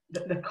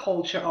the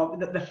culture of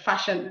the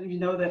fashion,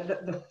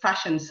 the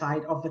fashion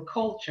side of the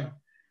culture,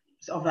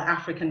 of the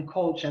African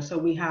culture. So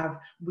we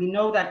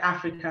know that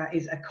Africa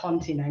is a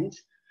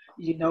continent,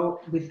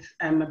 with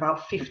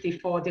about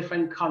 54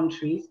 different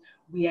countries.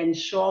 We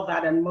ensure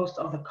that most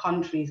of the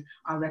countries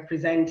are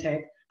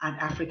represented at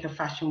Africa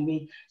Fashion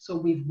Week. So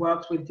we've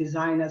worked with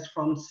designers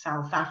from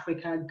South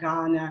Africa,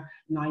 Ghana,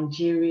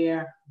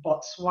 Nigeria,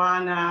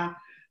 Botswana,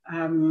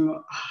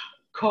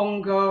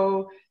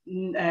 Congo,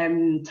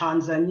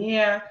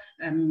 Tanzania,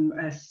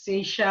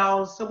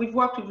 Seychelles. So we've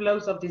worked with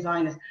loads of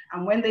designers.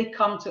 And when they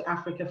come to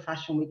Africa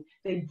Fashion Week,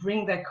 they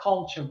bring their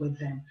culture with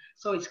them.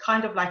 So it's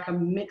kind of like a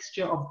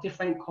mixture of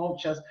different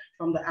cultures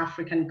from the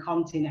African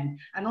continent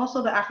and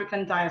also the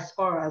African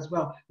diaspora as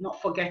well.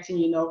 Not forgetting,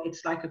 you know,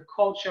 it's like a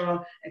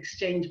cultural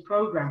exchange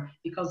program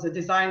because the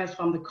designers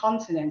from the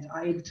continent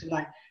are able to,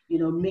 like, you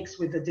know, mix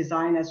with the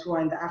designers who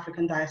are in the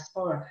African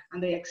diaspora,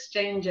 and they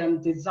exchange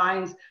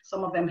designs.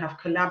 Some of them have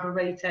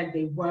collaborated,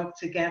 they work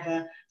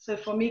together. So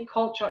for me,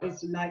 culture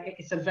is like,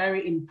 it's a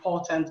very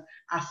important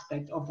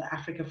aspect of the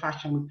Africa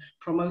Fashion Week,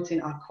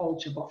 promoting our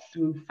culture, but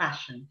through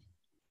fashion.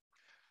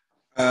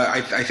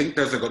 I think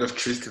there's a lot of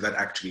truth to that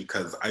actually,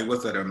 because I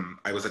was at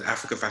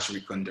Africa Fashion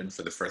Week London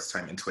for the first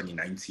time in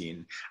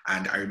 2019,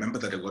 and I remember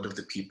that a lot of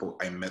the people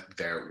I met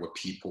there were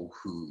people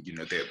who, you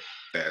know, they're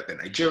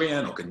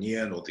Nigerian or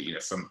Ghanaian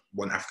or from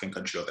one African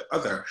country or the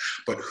other,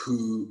 but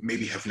who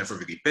maybe have never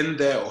really been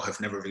there or have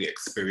never really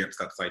experienced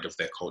that side of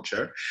their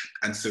culture,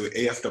 and so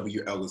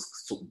AFWL was,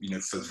 you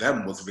know, for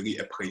them was really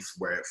a place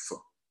where,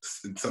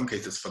 in some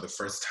cases for the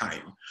first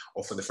time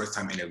or for the first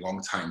time in a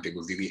long time, they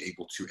were really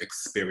able to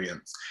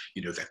experience,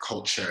 you know, their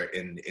culture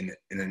in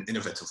an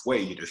innovative way,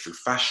 you know, through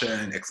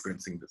fashion,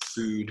 experiencing the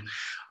food.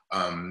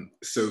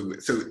 So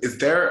is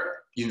there,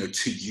 you know,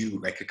 to you,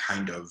 like a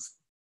kind of,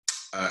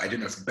 I don't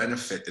know if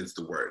benefit is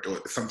the word,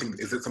 or something,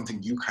 is it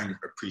something you kind of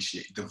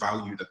appreciate, the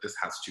value that this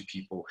has to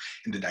people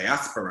in the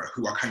diaspora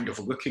who are kind of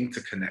looking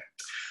to connect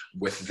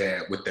with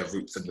their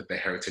roots and with their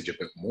heritage a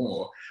bit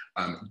more,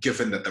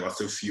 given that there are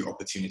so few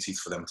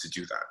opportunities for them to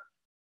do that?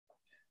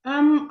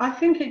 I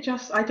think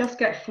I just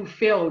get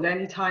fulfilled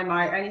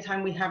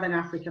anytime we have an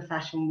Africa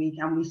Fashion Week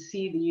and we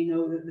see the, you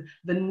know,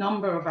 the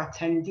number of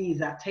attendees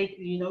that take,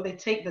 you know, they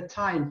take the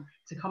time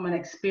to come and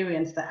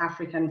experience the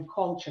African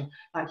culture.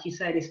 Like you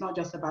said, it's not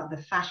just about the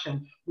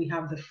fashion. We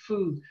have the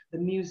food, the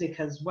music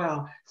as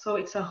well. So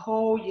it's a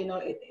whole, you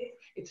know,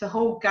 it's a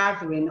whole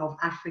gathering of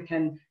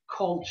African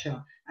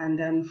culture.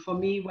 And for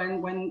me,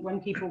 when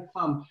people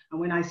come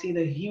and when I see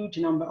the huge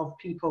number of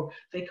people,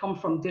 they come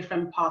from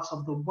different parts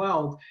of the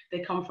world. They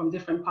come from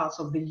different parts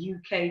of the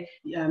UK,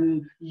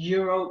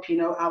 Europe, you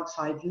know,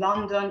 outside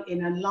London,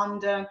 inner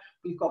London.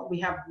 We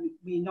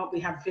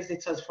have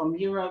visitors from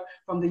Europe,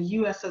 from the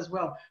US as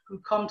well, who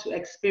come to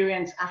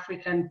experience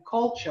African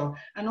culture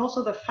and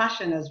also the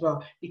fashion as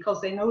well,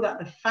 because they know that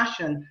the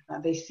fashion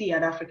that they see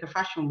at Africa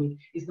Fashion Week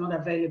is not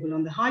available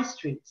on the high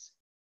streets.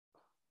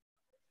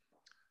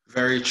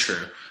 Very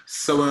true.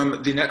 So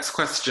the next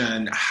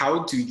question,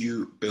 how do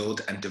you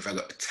build and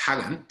develop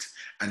talent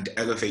and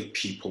elevate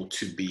people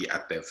to be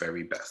at their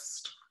very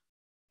best?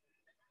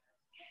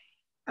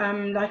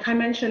 Like I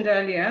mentioned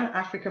earlier,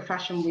 Africa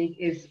Fashion Week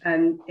is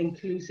an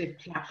inclusive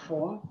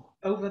platform.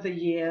 Over the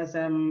years,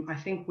 I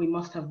think we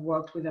must have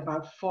worked with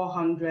about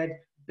 400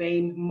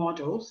 BAME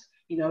models.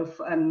 You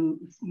know,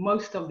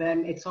 most of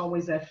them, it's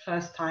always their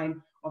first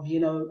time of, you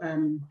know,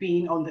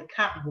 being on the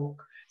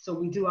catwalk. So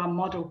we do our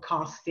model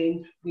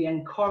casting, we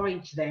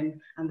encourage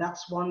them, and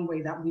that's one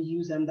way that we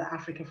use the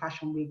Africa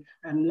Fashion Week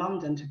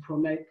London to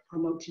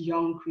promote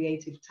young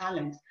creative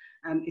talent.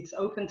 It's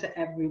open to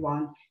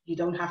everyone. You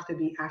don't have to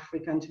be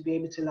African to be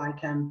able to,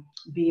 like,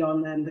 be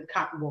on the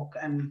catwalk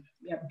and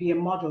be a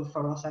model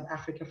for us at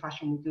Africa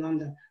Fashion Week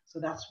London. So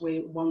that's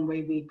one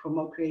way we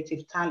promote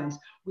creative talents.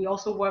 We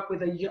also work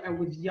with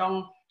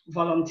young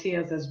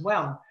volunteers as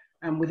well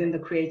within the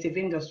creative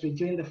industry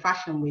during the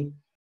Fashion Week.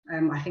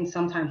 I think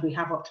sometimes we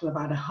have up to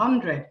about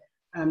 100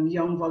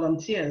 young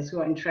volunteers who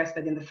are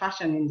interested in the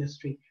fashion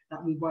industry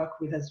that we work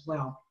with as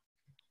well.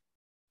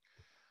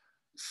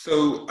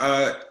 So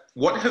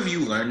what have you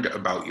learned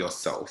about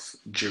yourself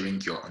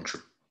during your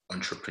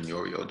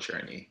entrepreneurial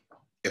journey,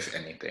 if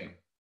anything?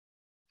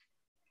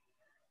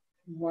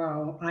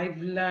 Wow,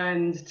 I've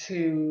learned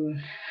to,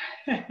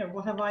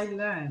 what have I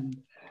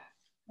learned?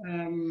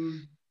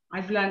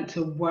 I've learned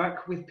to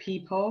work with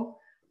people.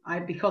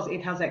 Because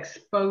it has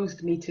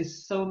exposed me to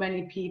so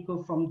many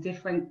people from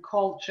different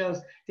cultures,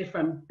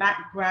 different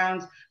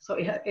backgrounds. So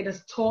it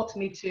has taught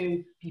me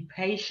to be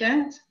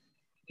patient.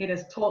 It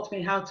has taught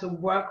me how to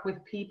work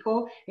with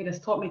people. It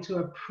has taught me to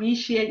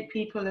appreciate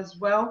people as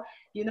well,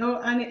 you know,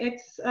 and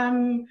it's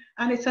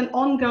an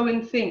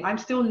ongoing thing. I'm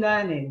still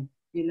learning,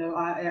 you know,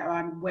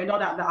 we're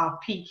not at our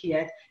peak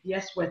yet.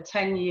 Yes, we're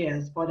 10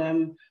 years, but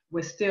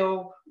we're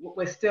still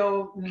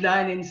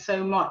learning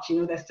so much, you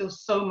know, there's still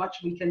so much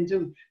we can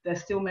do.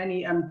 There's still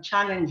many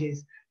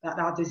challenges that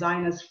our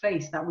designers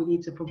face that we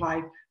need to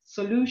provide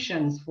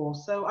solutions for.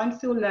 So I'm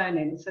still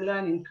learning. It's a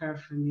learning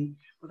curve for me,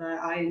 but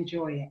I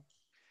enjoy it.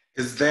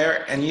 Is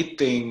there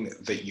anything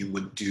that you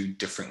would do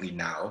differently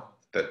now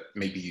that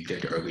maybe you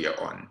did earlier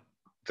on,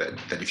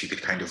 that if you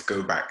could kind of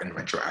go back and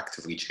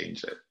retroactively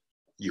change it,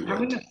 you would? I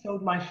would have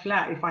sold my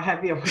flat if I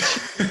had the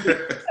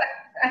opportunity.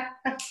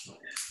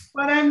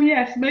 But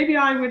yes, maybe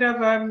I would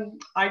have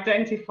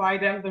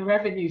identified the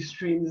revenue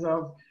streams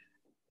of,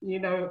 you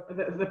know,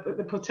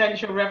 the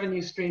potential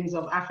revenue streams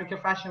of Africa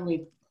Fashion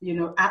Week, you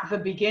know, at the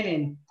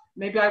beginning.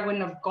 maybe I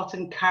wouldn't have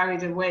gotten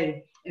carried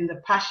away in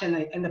the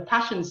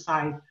passion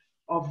side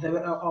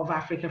of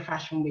Africa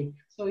Fashion Week.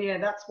 So yeah,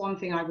 that's one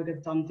thing I would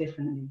have done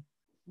differently.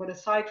 But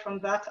aside from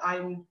that,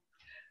 I'm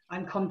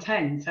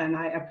content, and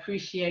I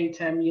appreciate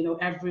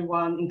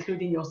everyone,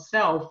 including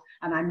yourself.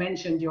 And I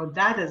mentioned your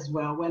dad as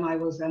well when I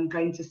was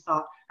going to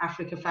start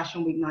Africa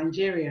Fashion Week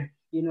Nigeria.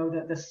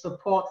 The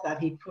support that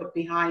he put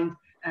behind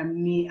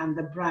me and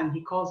the brand.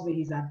 He calls me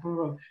his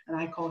aburo, and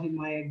I call him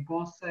my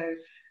egbon. So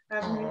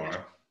yeah.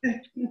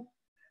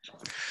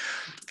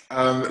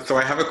 So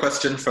I have a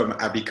question from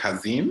Abi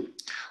Kazim.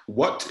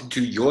 What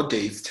do your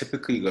days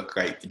typically look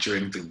like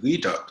during the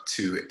lead up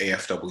to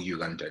AFW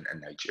London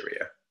and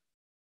Nigeria?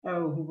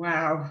 Oh,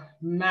 wow,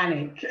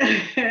 manic.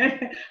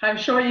 I'm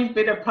sure you've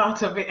been a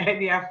part of it,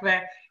 Eddie.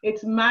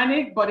 It's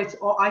manic, but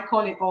I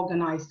call it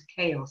organized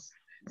chaos.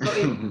 So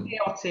it's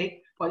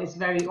chaotic, but it's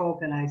very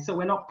organized. So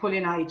we're not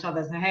pulling out each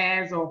other's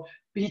hairs or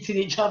beating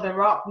each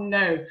other up,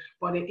 no,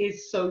 but it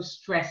is so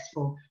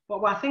stressful.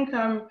 But I think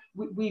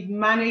we've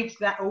managed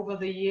that over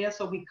the years,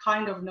 so we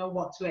kind of know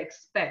what to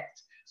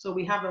expect. So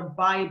we have a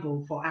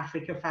Bible for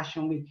Africa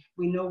Fashion Week.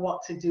 We know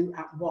what to do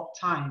at what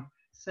time.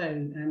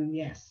 So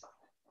yes.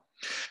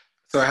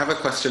 So I have a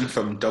question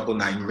from Double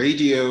Nine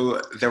Radio.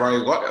 There are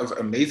a lot of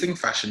amazing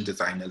fashion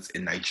designers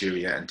in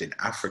Nigeria and in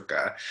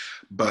Africa,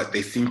 but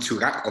they seem to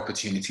lack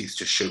opportunities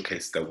to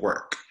showcase their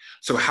work.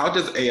 So how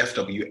does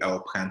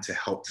AFWL plan to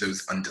help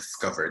those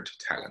undiscovered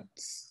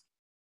talents?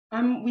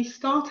 We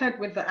started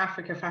with the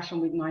Africa Fashion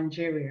Week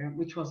Nigeria,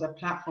 which was a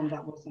platform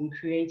that was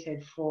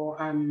created for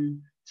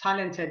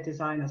talented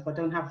designers, but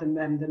don't have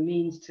the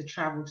means to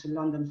travel to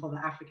London for the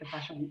Africa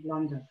Fashion Week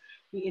London.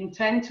 We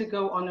intend to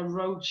go on a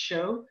road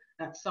show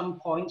at some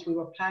point. We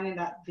were planning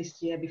that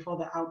this year before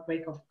the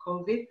outbreak of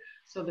COVID.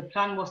 So the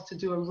plan was to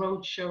do a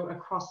road show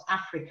across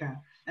Africa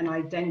and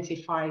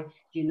identify,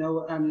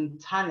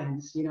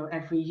 talents,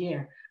 every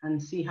year,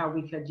 and see how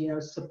we could,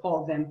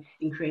 support them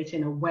in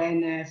creating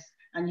awareness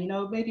and,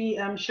 maybe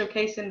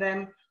showcasing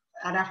them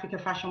at Africa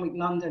Fashion Week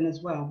London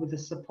as well, with the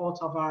support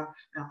of our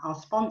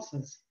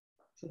sponsors.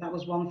 So that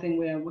was one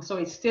thing so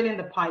it's still in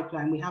the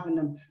pipeline. We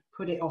haven't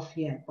put it off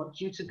yet, but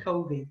due to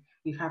COVID,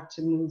 we've had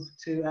to move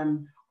to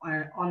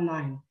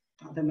online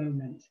at the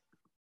moment.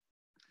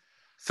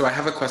 So I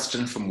have a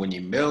question from Winnie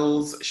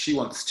Mills. She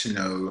wants to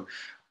know,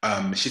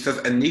 she says,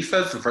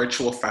 Anifa's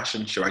virtual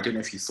fashion show, I don't know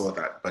if you saw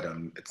that, but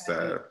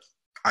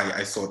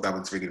I saw that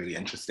was really, really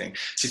interesting.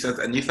 She says,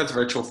 Anifa's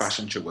virtual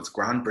fashion show was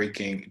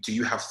groundbreaking. Do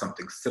you have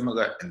something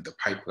similar in the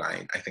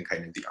pipeline? I think I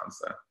know the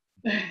answer.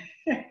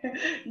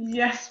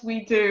 Yes,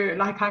 we do.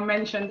 Like I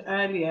mentioned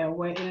earlier,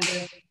 we're in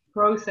the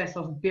process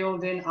of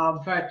building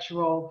our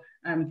virtual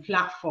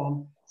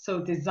platform. So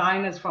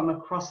designers from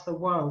across the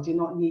world do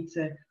not need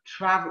to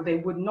travel. They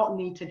would not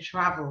need to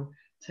travel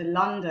to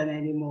London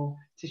anymore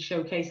to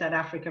showcase at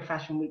Africa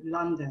Fashion Week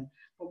London.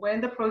 But we're in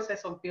the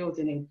process of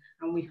building it,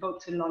 and we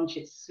hope to launch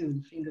it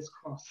soon, fingers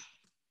crossed.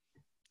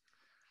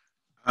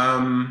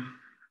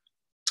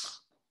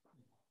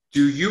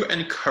 Do you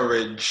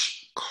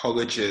encourage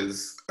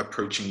colleges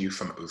approaching you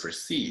from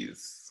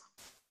overseas?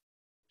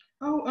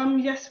 Oh,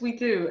 yes, we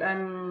do.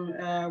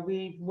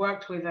 We've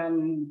worked with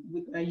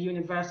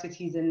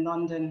universities in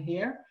London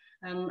here,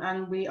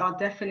 and we are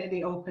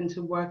definitely open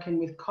to working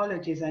with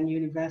colleges and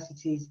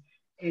universities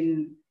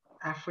in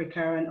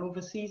Africa and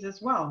overseas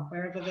as well,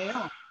 wherever they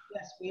are.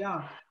 Yes, we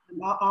are.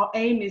 Our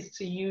aim is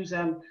to use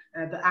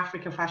the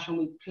Africa Fashion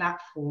Week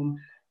platform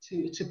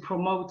to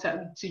promote,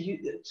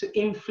 to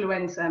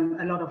influence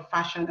a lot of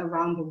fashion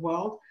around the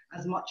world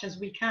as much as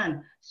we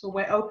can. So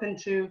we're open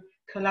to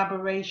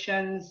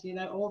collaborations,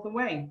 all the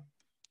way.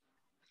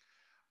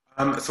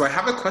 So I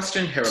have a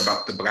question here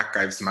about the Black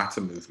Lives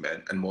Matter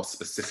movement, and more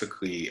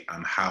specifically,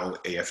 how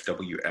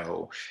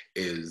AFWL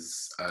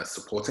is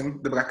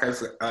supporting the Black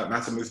Lives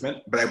Matter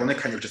movement. But I want to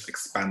kind of just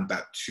expand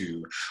that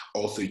to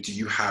also, do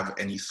you have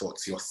any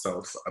thoughts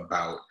yourself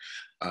about,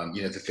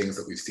 the things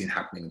that we've seen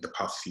happening in the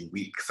past few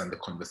weeks and the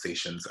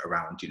conversations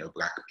around,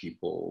 Black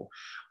people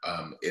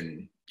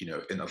in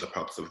other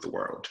parts of the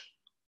world?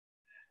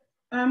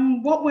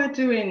 What we're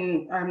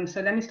doing,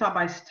 so let me start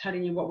by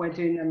telling you what we're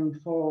doing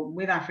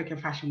with Africa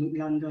Fashion Week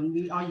London.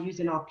 We are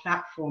using our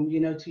platform,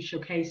 to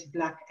showcase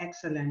Black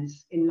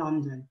excellence in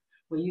London.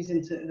 We're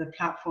using the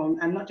platform,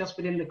 and not just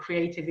within the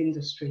creative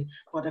industry,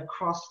 but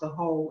across the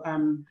whole,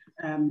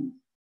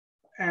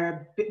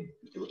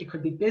 it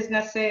could be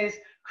businesses,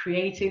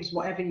 creatives,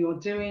 whatever you're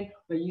doing.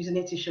 We're using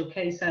it to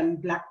showcase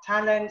Black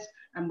talents,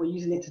 and we're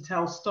using it to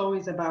tell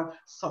stories about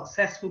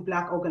successful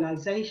Black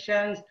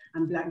organizations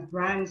and Black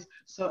brands.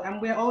 So,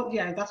 and we're all,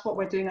 that's what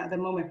we're doing at the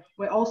moment.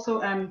 We're also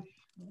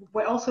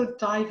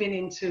diving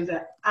into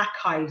the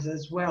archives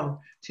as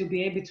well to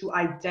be able to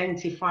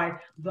identify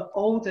the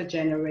older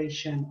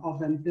generation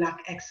of Black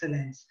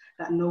excellence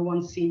that no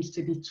one seems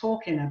to be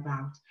talking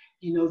about.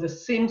 The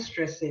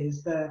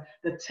seamstresses, the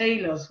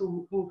tailors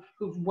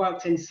who've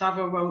worked in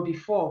Savile Row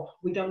before,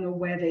 we don't know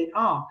where they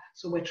are.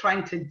 So we're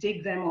trying to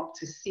dig them up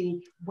to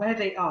see where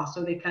they are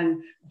so they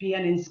can be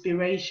an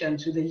inspiration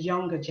to the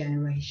younger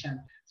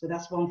generation. So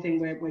that's one thing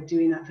we're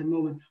doing at the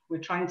moment. We're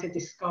trying to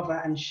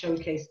discover and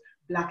showcase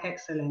Black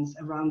excellence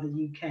around the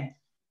UK.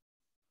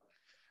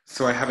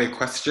 So I have a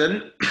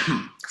question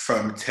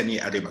from Tenny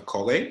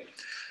Ademiluyi.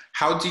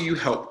 How do you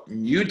help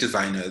new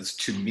designers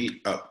to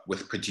meet up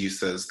with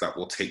producers that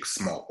will take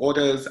small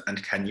orders?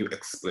 And can you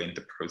explain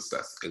the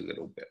process a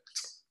little bit?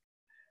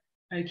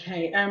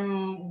 Okay,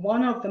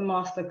 one of the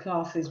master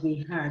classes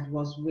we had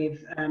was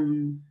with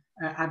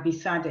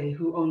Abisade,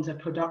 who owns a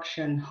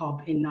production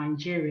hub in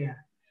Nigeria.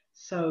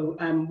 So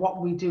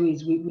what we do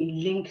is we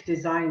link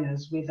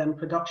designers with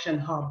production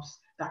hubs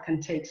that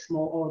can take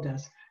small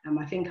orders.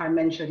 I think I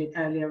mentioned it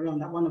earlier on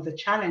that one of the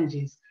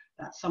challenges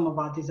that some of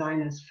our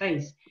designers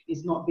face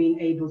is not being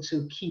able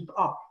to keep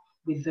up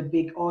with the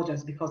big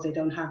orders because they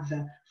don't have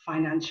the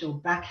financial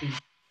backing.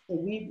 So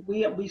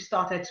we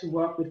started to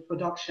work with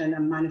production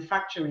and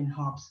manufacturing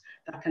hubs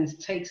that can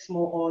take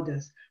small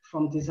orders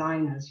from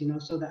designers, you know,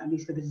 so that at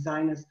least the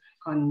designers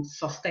can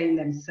sustain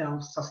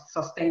themselves,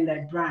 sustain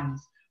their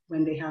brands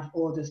when they have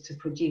orders to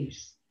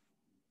produce.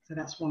 So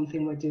that's one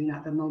thing we're doing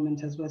at the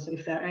moment as well. So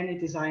if there are any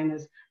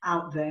designers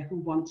out there who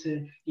want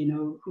to, you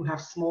know, who have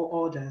small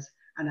orders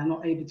and are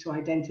not able to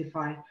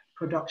identify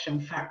production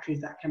factories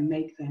that can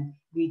make them,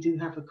 we do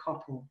have a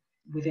couple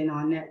within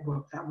our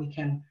network that we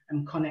can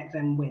connect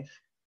them with.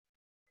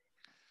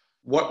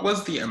 What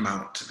was the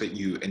amount that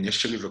you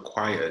initially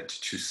required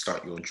to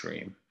start your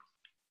dream?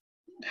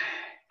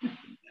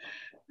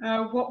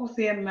 What was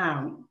the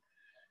amount?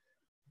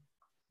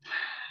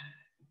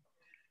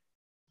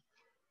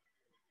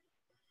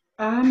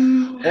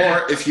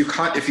 Or if you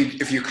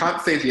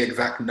can't say the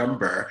exact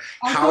number,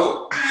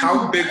 how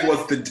big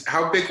was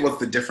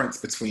the difference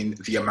between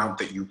the amount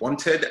that you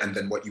wanted and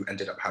then what you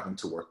ended up having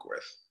to work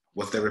with?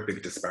 Was there a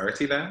big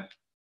disparity there?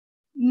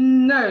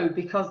 No,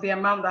 because the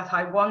amount that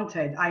I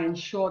wanted, I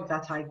ensured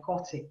that I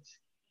got it.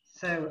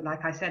 So,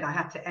 like I said, I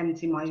had to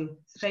empty my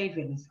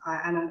savings.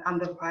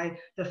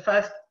 The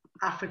first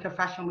Africa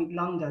Fashion Week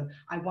London,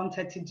 I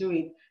wanted to do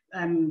it.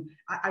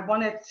 I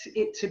wanted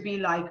it to be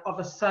like of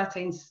a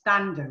certain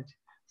standard.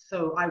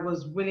 So I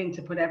was willing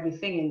to put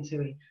everything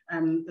into it.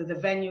 The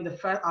venue,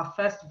 our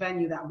first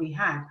venue that we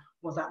had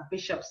was at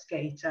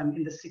Bishopsgate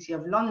in the City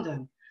of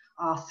London.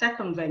 Our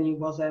second venue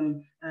was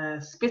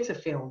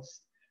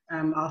Spitalfields.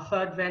 Our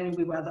third venue,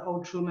 we were at the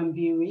Old Truman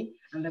Brewery,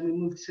 and then we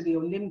moved to the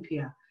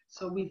Olympia.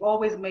 So we've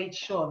always made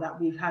sure that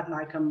we've had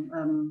like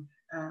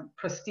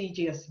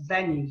prestigious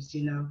venues,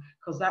 you know,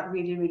 because that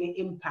really, really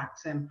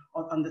impacts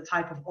on the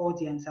type of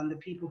audience and the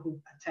people who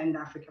attend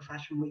Africa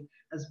Fashion Week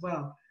as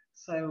well.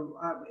 So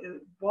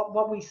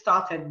what we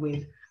started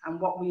with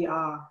and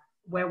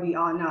where we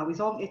are now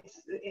is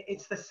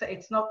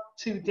it's not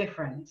too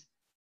different.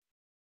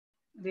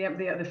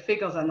 The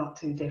figures are not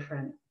too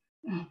different.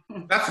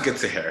 That's good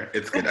to hear.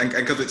 It's good, and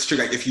because it's true.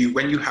 Like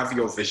when you have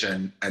your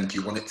vision and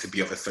you want it to be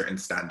of a certain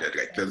standard,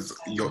 like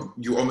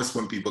you almost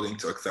won't be willing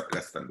to accept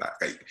less than that.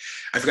 Like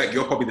I feel like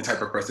you're probably the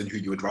type of person who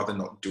you would rather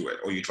not do it,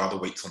 or you'd rather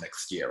wait till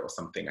next year or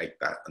something like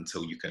that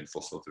until you can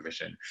fulfill the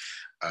vision,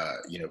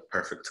 you know,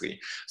 perfectly.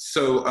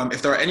 So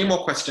if there are any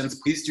more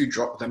questions, please do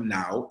drop them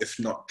now. If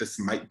not, this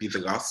might be the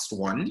last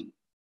one.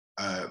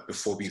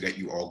 Before we let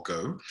you all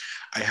go,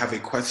 I have a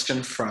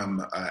question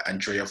from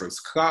Andrea Rose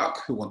Clark,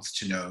 who wants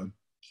to know,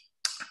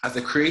 as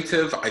a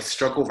creative, I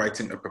struggle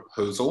writing a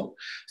proposal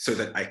so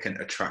that I can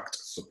attract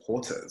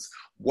supporters.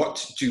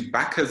 What do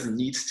backers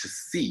need to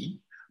see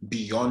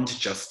beyond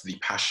just the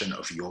passion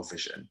of your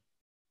vision?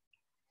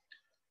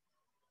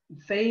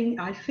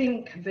 I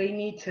think they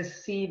need to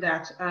see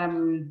that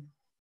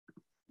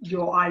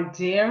your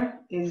idea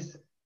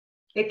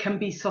it can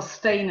be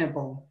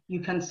sustainable. You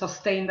can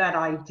sustain that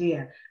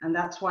idea. And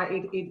that's why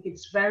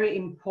it's very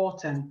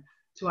important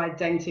to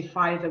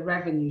identify the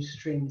revenue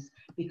streams,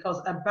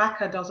 because a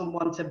backer doesn't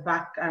want to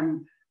back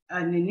an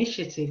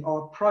initiative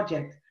or a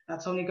project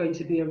that's only going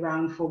to be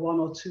around for 1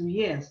 or 2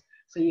 years.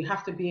 So you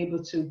have to be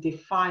able to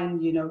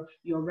define, you know,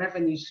 your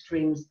revenue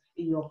streams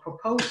in your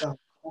proposal.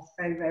 That's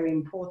very, very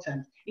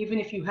important. Even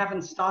if you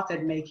haven't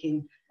started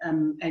making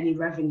any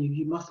revenue,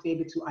 you must be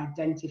able to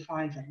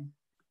identify them.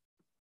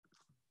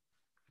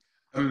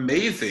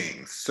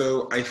 Amazing.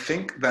 So I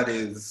think that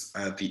is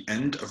the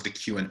end of the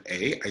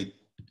Q&A. I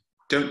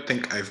don't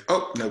think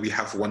oh no, we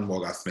have one more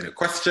last minute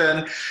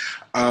question.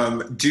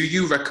 Do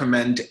you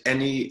recommend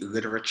any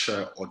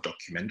literature or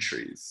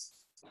documentaries?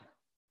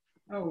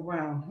 Oh,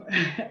 wow.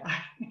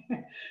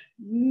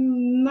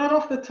 Not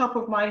off the top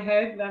of my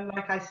head.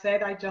 Like I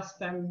said,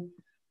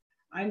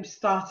 I'm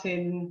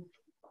starting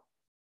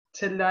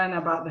to learn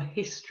about the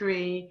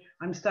history.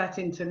 I'm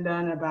starting to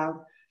learn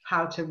about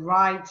how to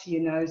write, you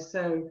know,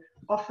 so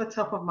off the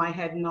top of my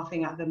head,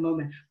 nothing at the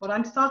moment. But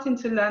I'm starting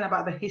to learn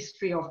about the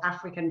history of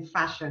African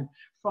fashion,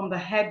 from the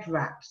head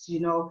wraps, you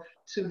know,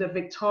 to the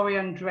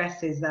Victorian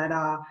dresses that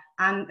our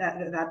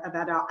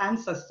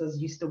ancestors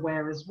used to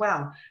wear as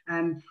well.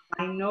 And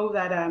I know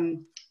that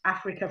the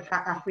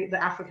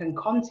African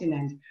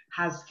continent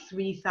has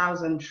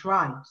 3,000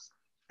 tribes,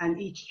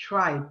 and each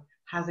tribe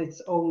has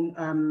its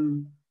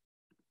own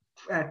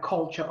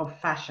culture of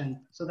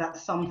fashion. So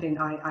that's something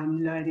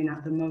I'm learning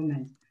at the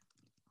moment.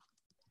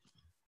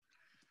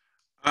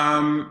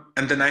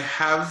 And then I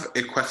have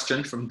a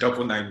question from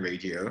Double Nine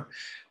Radio.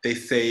 They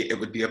say it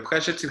would be a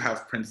pleasure to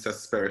have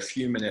Princess spare a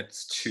few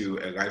minutes to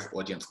a live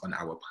audience on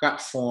our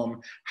platform.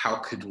 How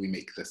could we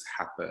make this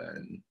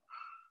happen?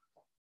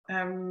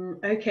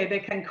 Okay, they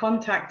can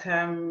contact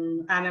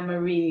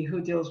Ademiluyi,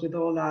 who deals with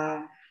all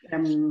our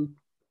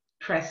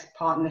press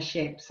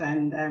partnerships,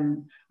 and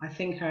I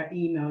think her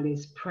email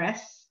is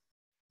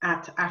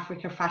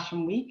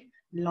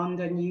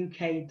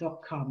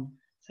press@africafashionweeklondonuk.com.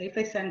 So if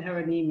they send her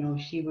an email,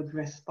 she would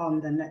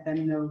respond and let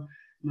them know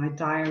my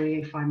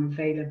diary, if I'm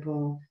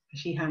available.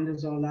 She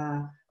handles all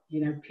our,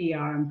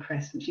 PR and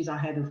press. And she's our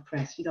head of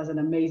press. She does an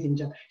amazing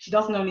job. She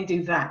doesn't only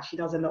do that, she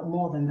does a lot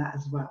more than that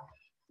as well.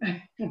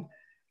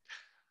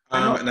 I'm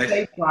not a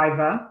slave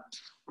driver.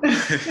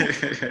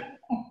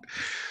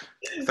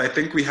 So I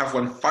think we have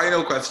one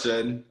final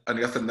question,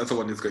 unless another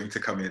one is going to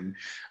come in.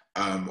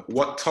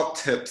 What top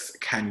tips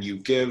can you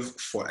give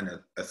for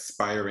an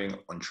aspiring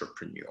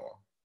entrepreneur,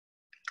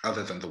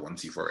 other than the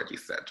ones you've already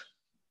said?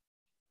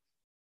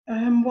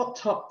 What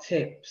top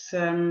tips?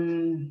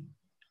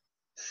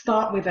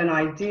 Start with an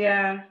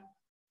idea.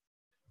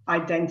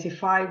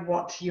 Identify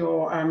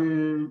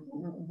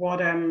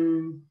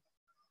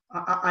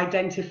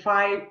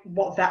identify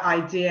what that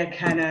idea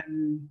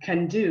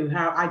can do.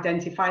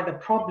 Identify the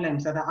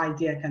problems that the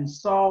idea can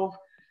solve.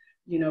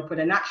 Put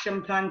an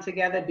action plan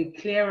together. Be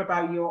clear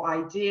about your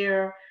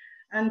idea,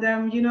 and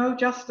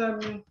just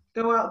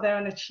go out there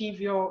and achieve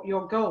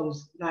your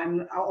goals.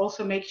 And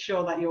also make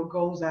sure that your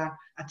goals are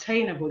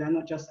attainable and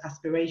not just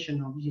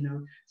aspirational.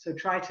 So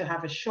try to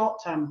have a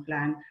short-term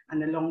plan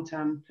and a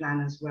long-term plan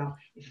as well.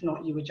 If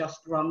not, you would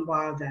just run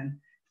wild and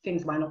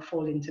things might not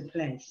fall into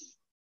place.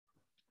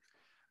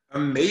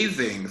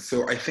 Amazing.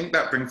 So I think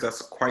that brings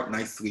us quite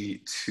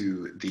nicely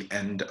to the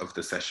end of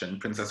the session.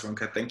 Princess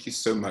Ronke, thank you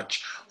so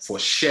much for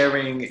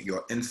sharing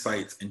your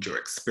insights and your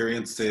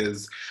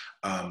experiences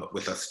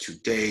with us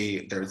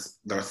today. There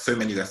are so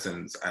many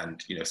lessons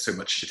and so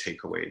much to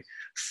take away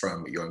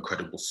from your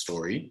incredible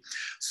story.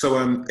 So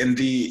in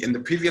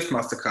the previous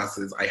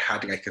masterclasses, I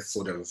had like a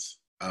sort of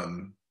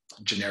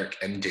generic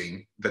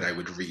ending that I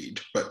would read,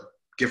 but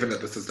given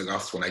that this is the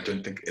last one, I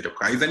don't think it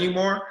applies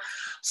anymore.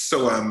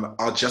 So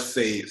I'll just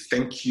say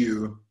thank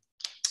you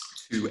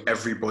to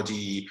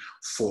everybody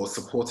for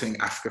supporting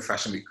Africa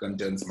Fashion Week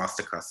London's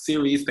Masterclass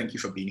series. Thank you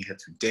for being here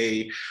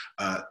today.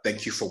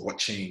 Thank you for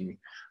watching.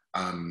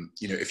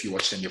 If you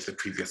watched any of the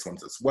previous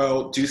ones as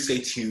well, do stay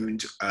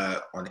tuned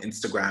on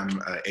Instagram,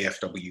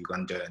 AFWL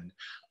London,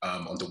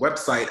 on the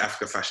website,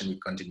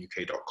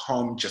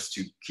 africafashionweeklondonuk.com, just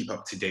to keep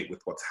up to date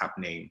with what's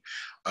happening.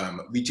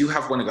 We do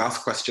have one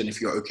last question, if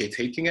you're okay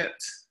taking it.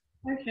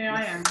 Okay,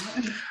 I am.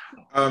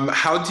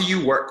 How do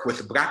you work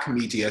with Black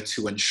media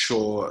to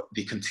ensure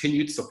the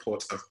continued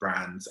support of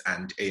brands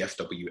and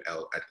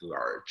AFWL at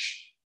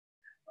large?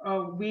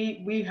 Oh,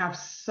 we have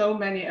so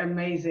many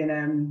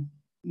amazing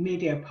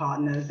media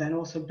partners and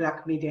also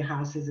Black media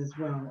houses as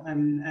well.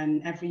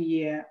 And every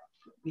year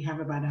we have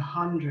about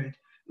 100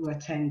 who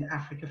attend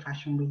Africa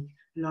Fashion Week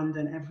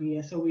London every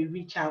year. So we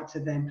reach out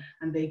to them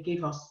and they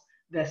give us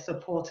their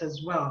support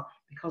as well,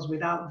 because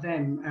without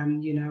them,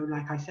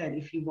 like I said,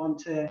 if you want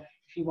to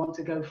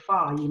go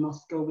far, you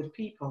must go with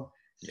people.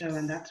 So, yes.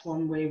 And that's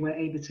one way we're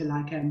able to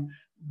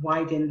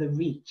widen the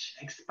reach,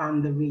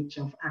 expand the reach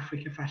of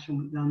Africa Fashion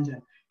Week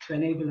London to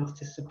enable us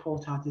to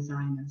support our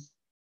designers.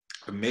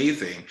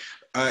 Amazing.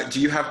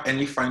 Do you have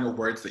any final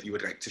words that you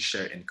would like to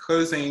share in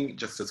closing,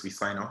 just as we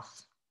sign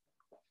off?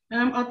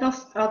 I'll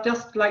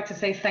just like to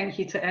say thank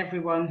you to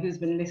everyone who's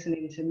been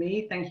listening to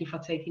me. Thank you for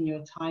taking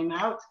your time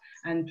out,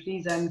 and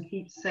please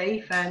keep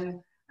safe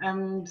and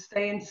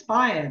stay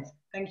inspired.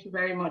 Thank you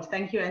very much.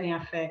 Thank you,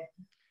 Eniafe.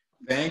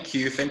 Thank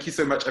you. Thank you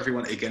so much,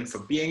 everyone, again, for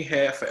being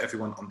here. For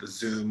everyone on the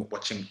Zoom,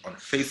 watching on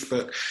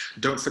Facebook,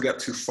 don't forget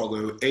to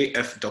follow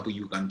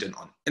AFW London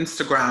on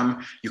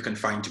Instagram. You can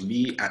find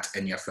me at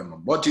Eniafe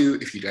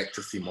Mamodu if you'd like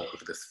to see more of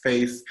this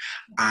face.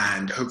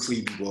 And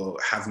hopefully we will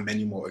have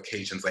many more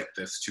occasions like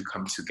this to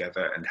come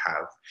together and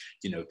have,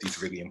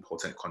 these really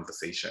important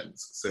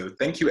conversations. So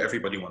thank you,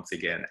 everybody, once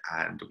again,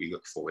 and we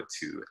look forward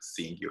to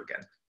seeing you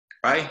again.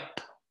 Bye.